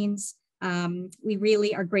behind the scenes. We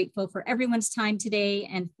really are grateful for everyone's time today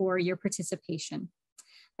and for your participation.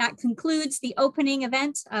 That concludes the opening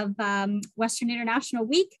event of Western International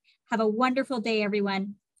Week. Have a wonderful day,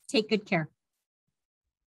 everyone. Take good care.